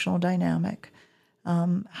dysfunctional dynamic.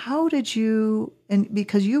 How did you, and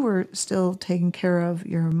because you were still taking care of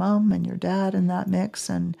your mom and your dad in that mix,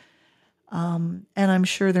 and I'm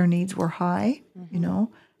sure their needs were high,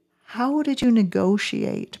 how did you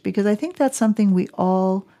negotiate? Because I think that's something we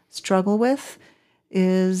all struggle with,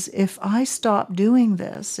 is if I stop doing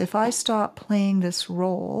this, if I stop playing this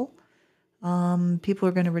role, people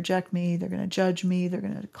are going to reject me. They're going to judge me. They're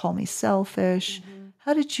going to call me selfish.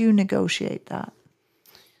 How did you negotiate that?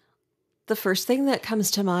 The first thing that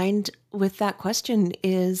comes to mind with that question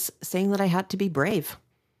is saying that I had to be brave.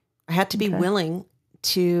 I had to be willing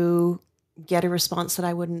to get a response that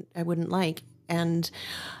I wouldn't like. And,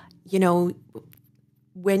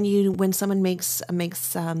 when someone makes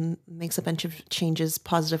a bunch of changes,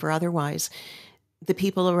 positive or otherwise, the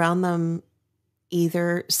people around them,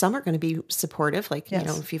 either some are going to be supportive, like,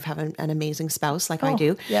 if you have an amazing spouse like I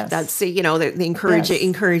do, that's, the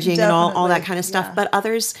encouraging and all that kind of stuff. Yeah. But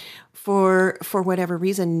others, for whatever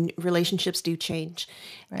reason, relationships do change.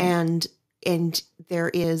 Right. And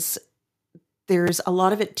there's a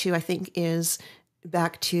lot of it too, I think, is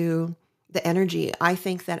back to the energy. I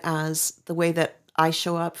think that as the way that I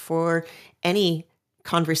show up for any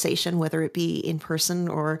conversation, whether it be in person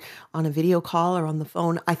or on a video call or on the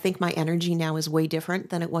phone, I think my energy now is way different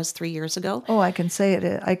than it was 3 years ago. Oh, I can say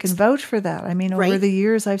it. I can vouch for that. I mean, over the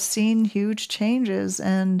years, I've seen huge changes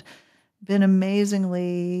and been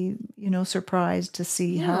amazingly, surprised to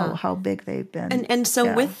see how big they've been. And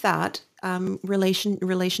so with that,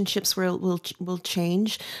 relationships will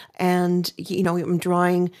change, and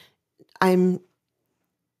I'm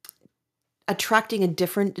attracting a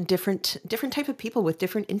different type of people with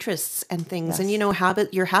different interests and things. Yes. And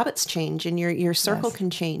your habits change, and your circle can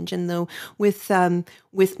change. And with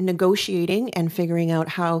negotiating and figuring out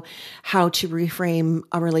how to reframe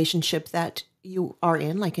a relationship that you are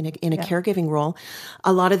in, like in a caregiving role,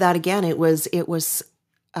 a lot of that, again, it was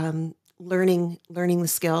learning the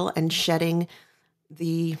skill and shedding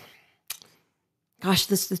the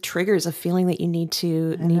triggers of feeling that you need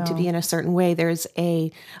to be in a certain way. There's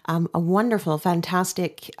a wonderful,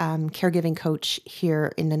 fantastic caregiving coach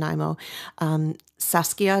here in Nanaimo,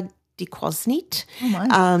 Saskia DeQuasneet. Oh my.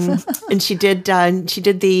 And she did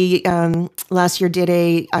the last year did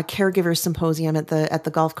a caregiver symposium at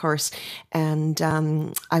the golf course, and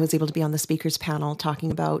I was able to be on the speakers panel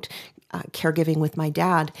talking about caregiving with my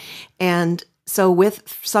dad. And So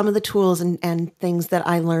with some of the tools and things that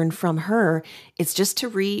I learned from her, it's just to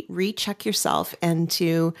recheck yourself and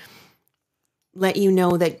to let you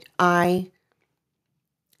know that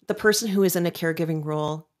the person who is in a caregiving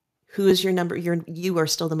role, who is your number, you are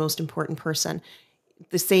still the most important person.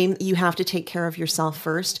 The same, you have to take care of yourself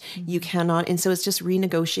first. You cannot, and so it's just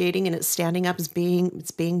renegotiating, and it's standing up, it's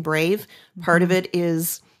being brave. Part of it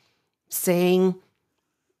is saying,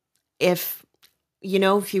 if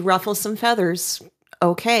you ruffle some feathers,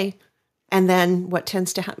 okay. And then what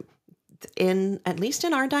tends to happen, at least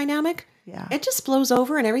in our dynamic, it just blows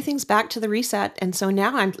over and everything's back to the reset. And so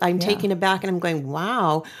now I'm taking it back and I'm going,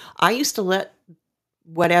 wow, I used to let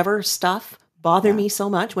whatever stuff bother me so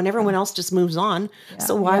much when everyone else just moves on.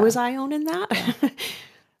 So why was I owning that?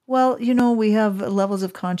 Well, we have levels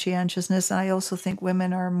of conscientiousness. And I also think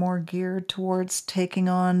women are more geared towards taking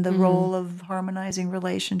on the role of harmonizing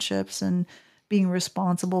relationships and being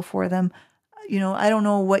responsible for them. I don't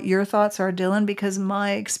know what your thoughts are, Dylan, because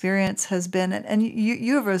my experience has been, and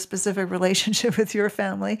you have a specific relationship with your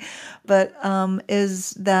family, but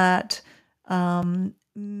is that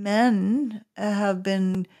men have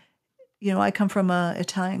been, I come from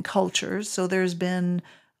Italian culture, so there's been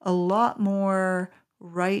a lot more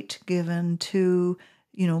right given to,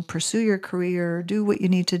 pursue your career, do what you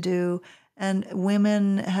need to do. And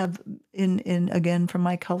women have, again, from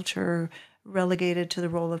my culture, relegated to the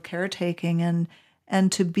role of caretaking,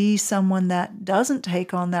 and to be someone that doesn't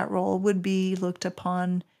take on that role would be looked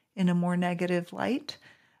upon in a more negative light.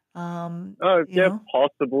 Yeah,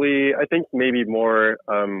 possibly. I think maybe more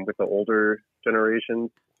with the older generations.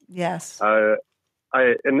 Yes.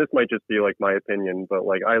 And this might just be like my opinion, but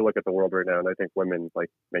like I look at the world right now and I think women like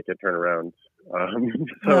make it turn around.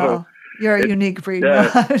 Well, you're a unique breed.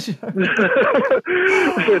 Yeah. But I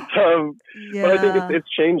think it's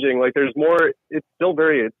changing. Like there's more. It's still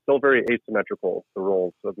very asymmetrical, the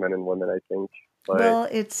roles of men and women, I think. But, well,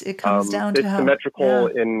 it comes down to it's how symmetrical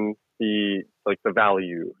in the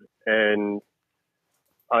value, and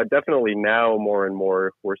definitely now more and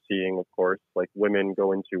more we're seeing, of course, like women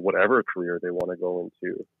go into whatever career they want to go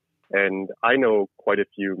into. And I know quite a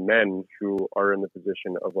few men who are in the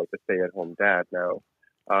position of like a stay-at-home dad now,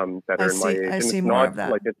 that are in my age. And it's not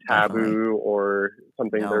like a taboo or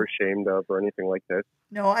something they're ashamed of or anything like this.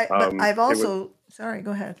 No, but I've also, sorry,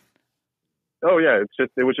 go ahead. Oh yeah, it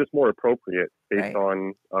was just more appropriate based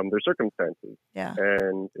on their circumstances. Yeah.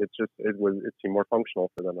 And it seemed more functional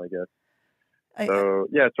for them, I guess.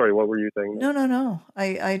 Sorry, what were you saying? No.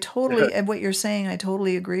 I totally, and what you're saying, I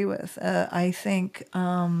totally agree with. I think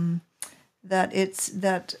that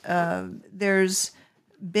there's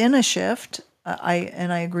been a shift.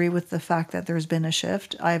 I agree with the fact that there's been a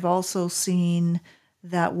shift. I've also seen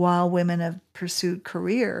that while women have pursued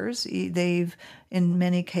careers, in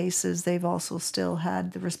many cases, they've also still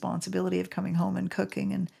had the responsibility of coming home and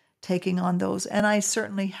cooking and taking on those. And I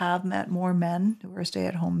certainly have met more men who are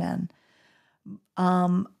stay-at-home men.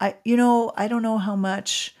 I don't know how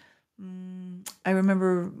much. I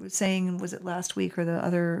remember saying, was it last week or the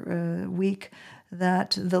other week,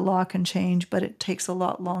 that the law can change, but it takes a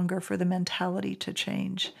lot longer for the mentality to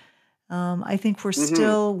change. I think we're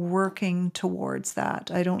still working towards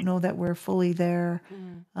that. I don't know that we're fully there.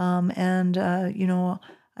 I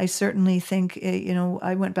certainly think,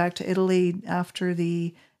 I went back to Italy after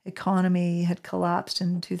the economy had collapsed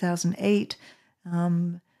in 2008.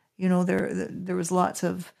 There was lots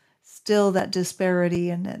of still that disparity,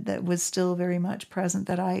 and that was still very much present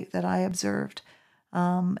that I observed.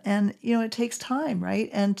 It takes time, right?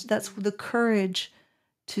 And that's the courage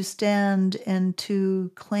to stand and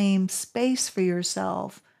to claim space for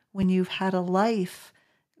yourself when you've had a life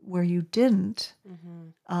where you didn't.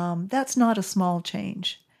 That's not a small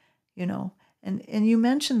change, And you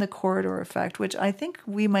mentioned the corridor effect, which I think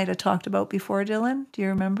we might have talked about before, Dylan. Do you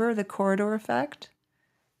remember the corridor effect?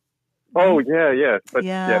 Oh yeah. But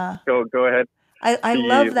go ahead. I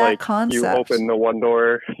love that concept. You open the one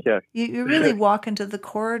door. Yeah. You really walk into the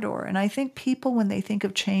corridor. And I think people, when they think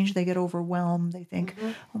of change, they get overwhelmed. They think,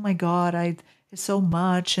 oh my God, it's so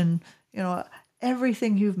much. And,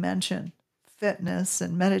 everything you've mentioned, fitness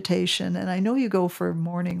and meditation. And I know you go for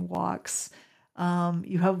morning walks.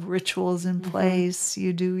 You have rituals in place.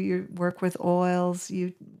 You do your work with oils.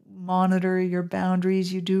 You monitor your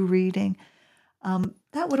boundaries. You do reading.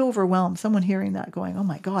 That would overwhelm someone hearing that, going, oh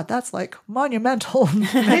my God, that's like monumental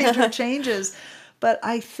major changes. But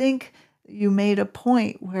I think you made a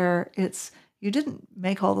point where you didn't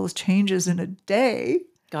make all those changes in a day.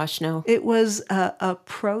 Gosh, no. It was a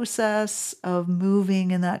process of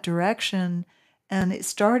moving in that direction. And it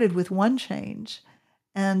started with one change.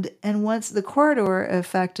 And once the corridor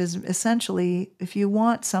effect is essentially, if you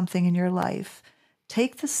want something in your life,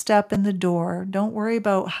 take the step in the door. Don't worry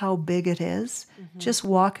about how big it is. Just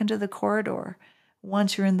walk into the corridor.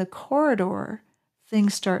 Once you're in the corridor,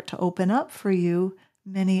 things start to open up for you.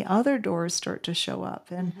 Many other doors start to show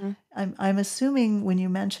up. And I'm assuming when you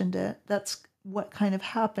mentioned it, that's what kind of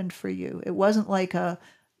happened for you. It wasn't like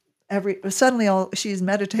suddenly she's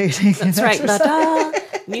meditating. That's right. Ta-da!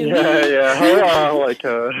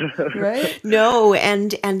 Right? No,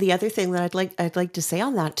 and the other thing that I'd like to say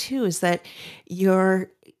on that too is that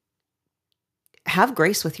have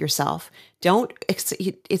grace with yourself.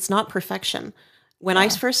 It's not perfection. When I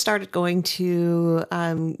first started going to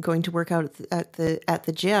work out at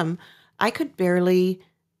the gym, I could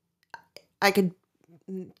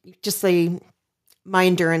just say my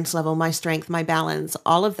endurance level, my strength, my balance,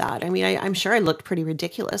 all of that. I mean, I'm sure I looked pretty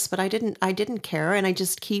ridiculous, but I didn't care. And I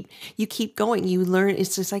just you keep going. You learn.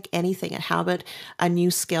 It's just like anything, a habit, a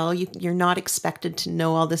new skill. You're not expected to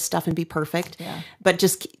know all this stuff and be perfect, but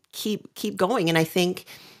just keep going. And I think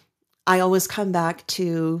I always come back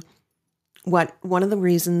to one of the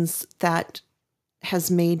reasons that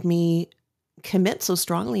has made me commit so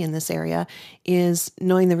strongly in this area is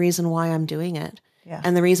knowing the reason why I'm doing it. Yeah.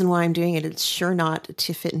 And the reason why I'm doing it, it's sure not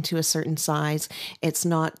to fit into a certain size. It's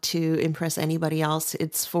not to impress anybody else.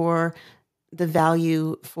 It's for the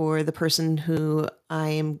value for the person who I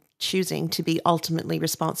am choosing to be ultimately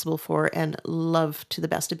responsible for and love to the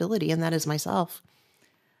best ability. And that is myself.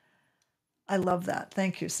 I love that.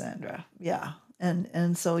 Thank you, Sandra. Yeah.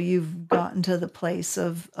 And so you've gotten to the place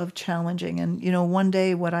of challenging. And, one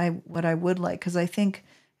day what I would like, because I think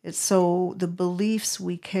it's so the beliefs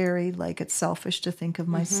we carry, like it's selfish to think of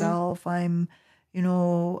myself. I'm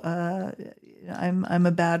a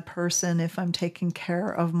bad person if I'm taking care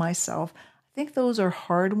of myself. I think those are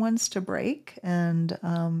hard ones to break. And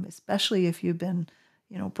especially if you've been,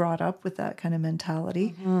 brought up with that kind of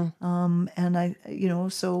mentality. And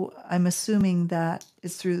so I'm assuming that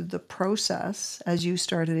it's through the process as you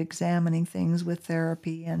started examining things with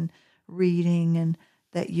therapy and reading, and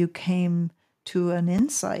that you came to an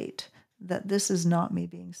insight that this is not me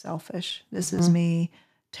being selfish. This is me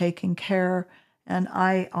taking care. And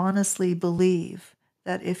I honestly believe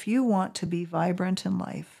that if you want to be vibrant in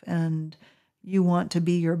life and you want to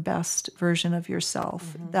be your best version of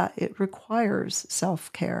yourself, that it requires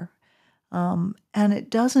self-care. And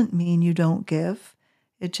it doesn't mean you don't give.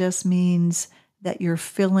 It just means that you're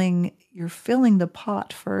filling the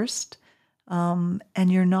pot first, and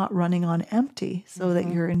you're not running on empty, so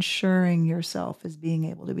that you're ensuring yourself is being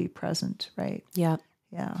able to be present, right? Yeah.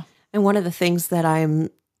 Yeah. And one of the things that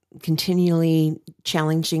I'm continually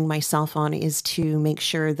challenging myself on is to make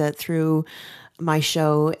sure that through my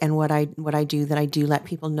show and what I do, that I do let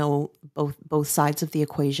people know both sides of the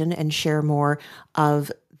equation and share more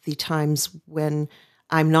of the times when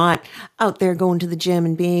I'm not out there going to the gym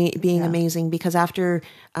and being amazing. Because after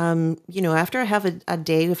after I have a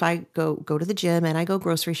day, if I go to the gym and I go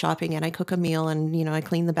grocery shopping and I cook a meal and I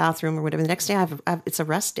clean the bathroom or whatever, the next day it's a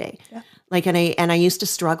rest day. Yeah. Like and I used to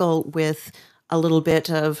struggle with a little bit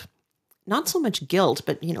of not so much guilt,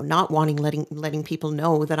 but not wanting letting people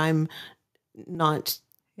know that I'm not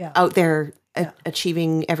out there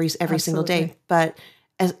achieving every single day, but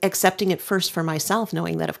accepting it first for myself,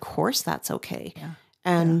 knowing that of course that's okay. Yeah.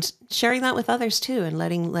 And sharing that with others too, and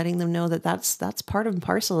letting them know that that's part and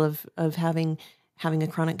parcel of having a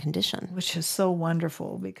chronic condition, which is so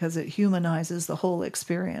wonderful because it humanizes the whole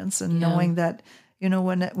experience. And knowing that,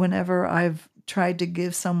 whenever I've tried to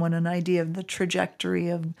give someone an idea of the trajectory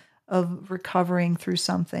of recovering through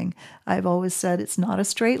something, I've always said it's not a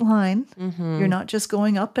straight line. You're not just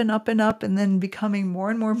going up and up and up and then becoming more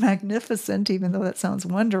and more magnificent, even though that sounds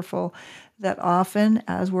wonderful. That often,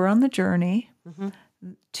 as we're on the journey,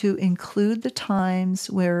 to include the times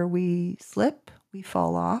where we slip, we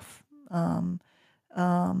fall off,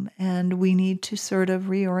 and we need to sort of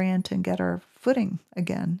reorient and get our footing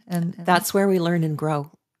again. And that's where we learn and grow.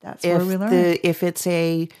 That's where we learn.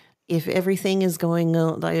 If everything is going,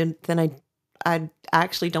 then I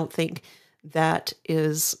actually don't think that's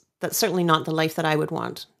certainly not the life that I would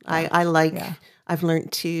want. Yeah. I've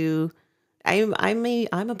learned to. I'm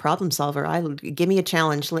a problem solver. Give me a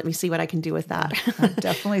challenge. Let me see what I can do with that. I've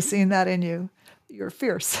definitely seen that in you. You're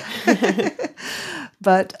fierce.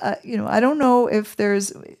 But, I don't know if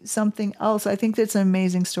there's something else. I think that's an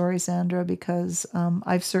amazing story, Sandra, because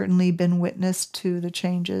I've certainly been witness to the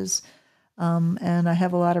changes. And I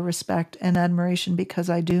have a lot of respect and admiration because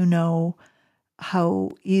I do know how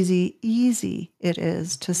easy it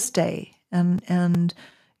is to stay. And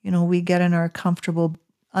we get in our comfortable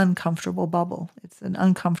uncomfortable bubble. It's an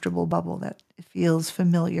uncomfortable bubble that feels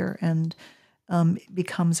familiar and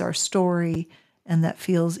becomes our story, and that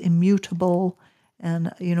feels immutable.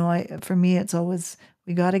 And, for me, it's always,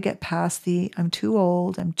 we got to get past the, I'm too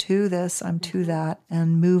old, I'm too this, I'm too that,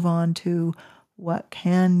 and move on to what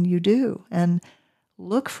can you do? And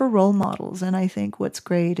look for role models. And I think what's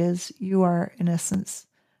great is you are, in essence,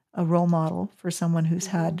 a role model for someone who's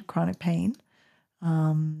had chronic pain.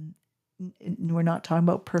 We're not talking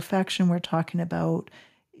about perfection. We're talking about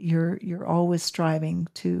you're always striving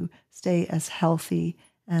to stay as healthy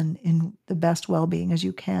and in the best well-being as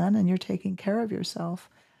you can, and you're taking care of yourself.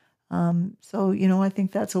 So, I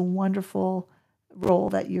think that's a wonderful role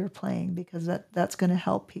that you're playing, because that's going to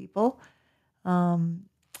help people. And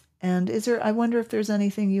I wonder if there's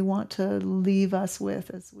anything you want to leave us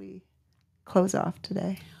with as we close off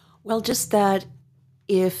today. Well, just that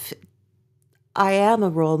if I am a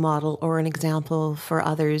role model or an example for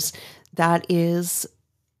others, that is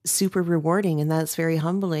super rewarding, and that's very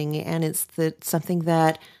humbling. And it's something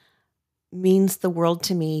that means the world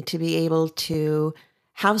to me, to be able to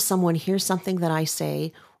have someone hear something that I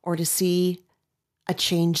say, or to see a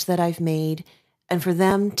change that I've made, and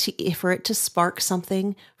for it to spark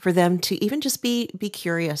something, for them to even just be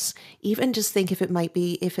curious, even just think if it might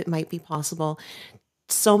be possible.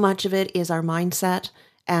 So much of it is our mindset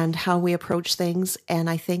and how we approach things. And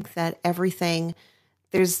I think that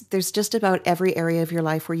there's just about every area of your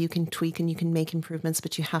life where you can tweak and you can make improvements,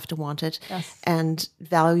 but you have to want it. Yes. And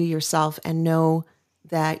value yourself and know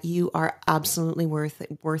that you are absolutely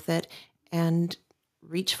worth it, and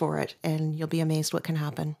reach for it, and you'll be amazed what can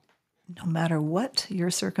happen. No matter what your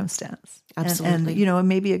circumstance. Absolutely. And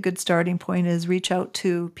maybe a good starting point is reach out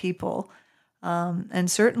to people.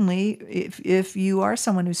 And certainly if you are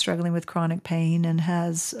someone who's struggling with chronic pain and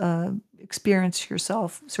has experienced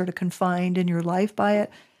yourself sort of confined in your life by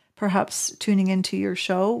it, perhaps tuning into your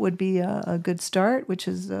show would be a good start, which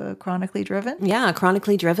is Chronically Driven. Yeah,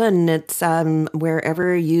 Chronically Driven. It's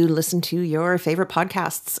wherever you listen to your favorite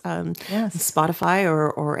podcasts, Yes. Spotify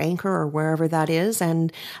or Anchor or wherever that is.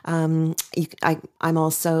 And I'm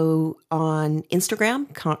also on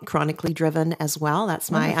Instagram, Chronically Driven as well.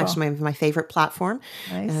 That's my favorite platform.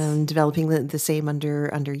 Nice. Developing the same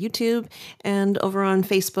under YouTube. And over on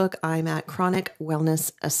Facebook, I'm at Chronic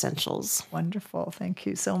Wellness Essentials. Wonderful. Thank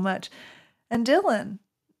you so much. And Dylan,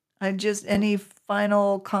 any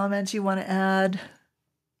final comments you want to add?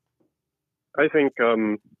 I think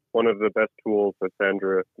one of the best tools that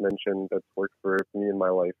Sandra mentioned that's worked for me in my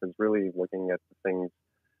life is really looking at the things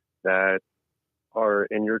that are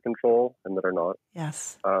in your control and that are not.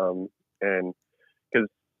 Yes. And because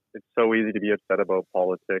it's so easy to be upset about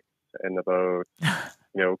politics and about,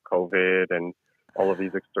 COVID and all of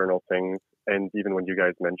these external things. And even when you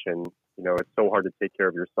guys mention, it's so hard to take care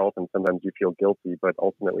of yourself, and sometimes you feel guilty, but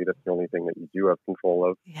ultimately that's the only thing that you do have control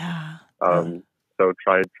of. Yeah. So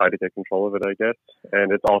try to get control of it, I guess.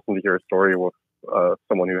 And it's awesome to hear a story with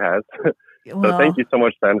someone who has. So thank you so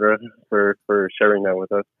much, Sandra, for sharing that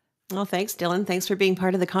with us. Well, thanks, Dylan. Thanks for being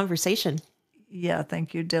part of the conversation. Yeah,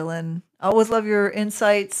 thank you, Dylan. I always love your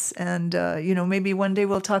insights, and maybe one day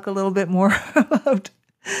we'll talk a little bit more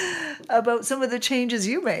about some of the changes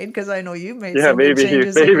you made, because I know you've made some big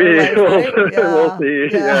changes in your life, right? We'll see.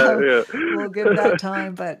 Yeah. We'll give that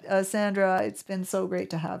time. But Sandra, it's been so great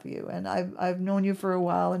to have you, and I've known you for a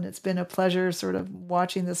while, and it's been a pleasure sort of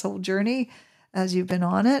watching this whole journey as you've been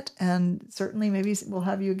on it. And certainly maybe we'll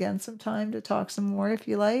have you again sometime to talk some more if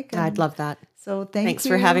you like. And I'd love that. So thanks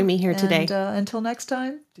you. for having me here today. And until next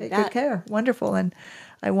time, take good care. Wonderful. And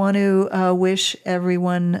I want to wish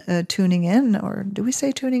everyone tuning in, or do we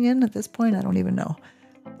say tuning in at this point? I don't even know.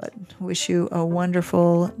 But wish you a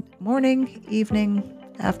wonderful morning, evening,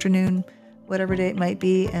 afternoon, whatever day it might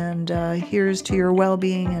be. And here's to your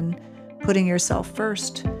well-being and putting yourself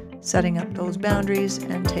first, setting up those boundaries,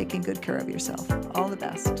 and taking good care of yourself. All the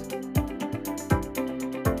best.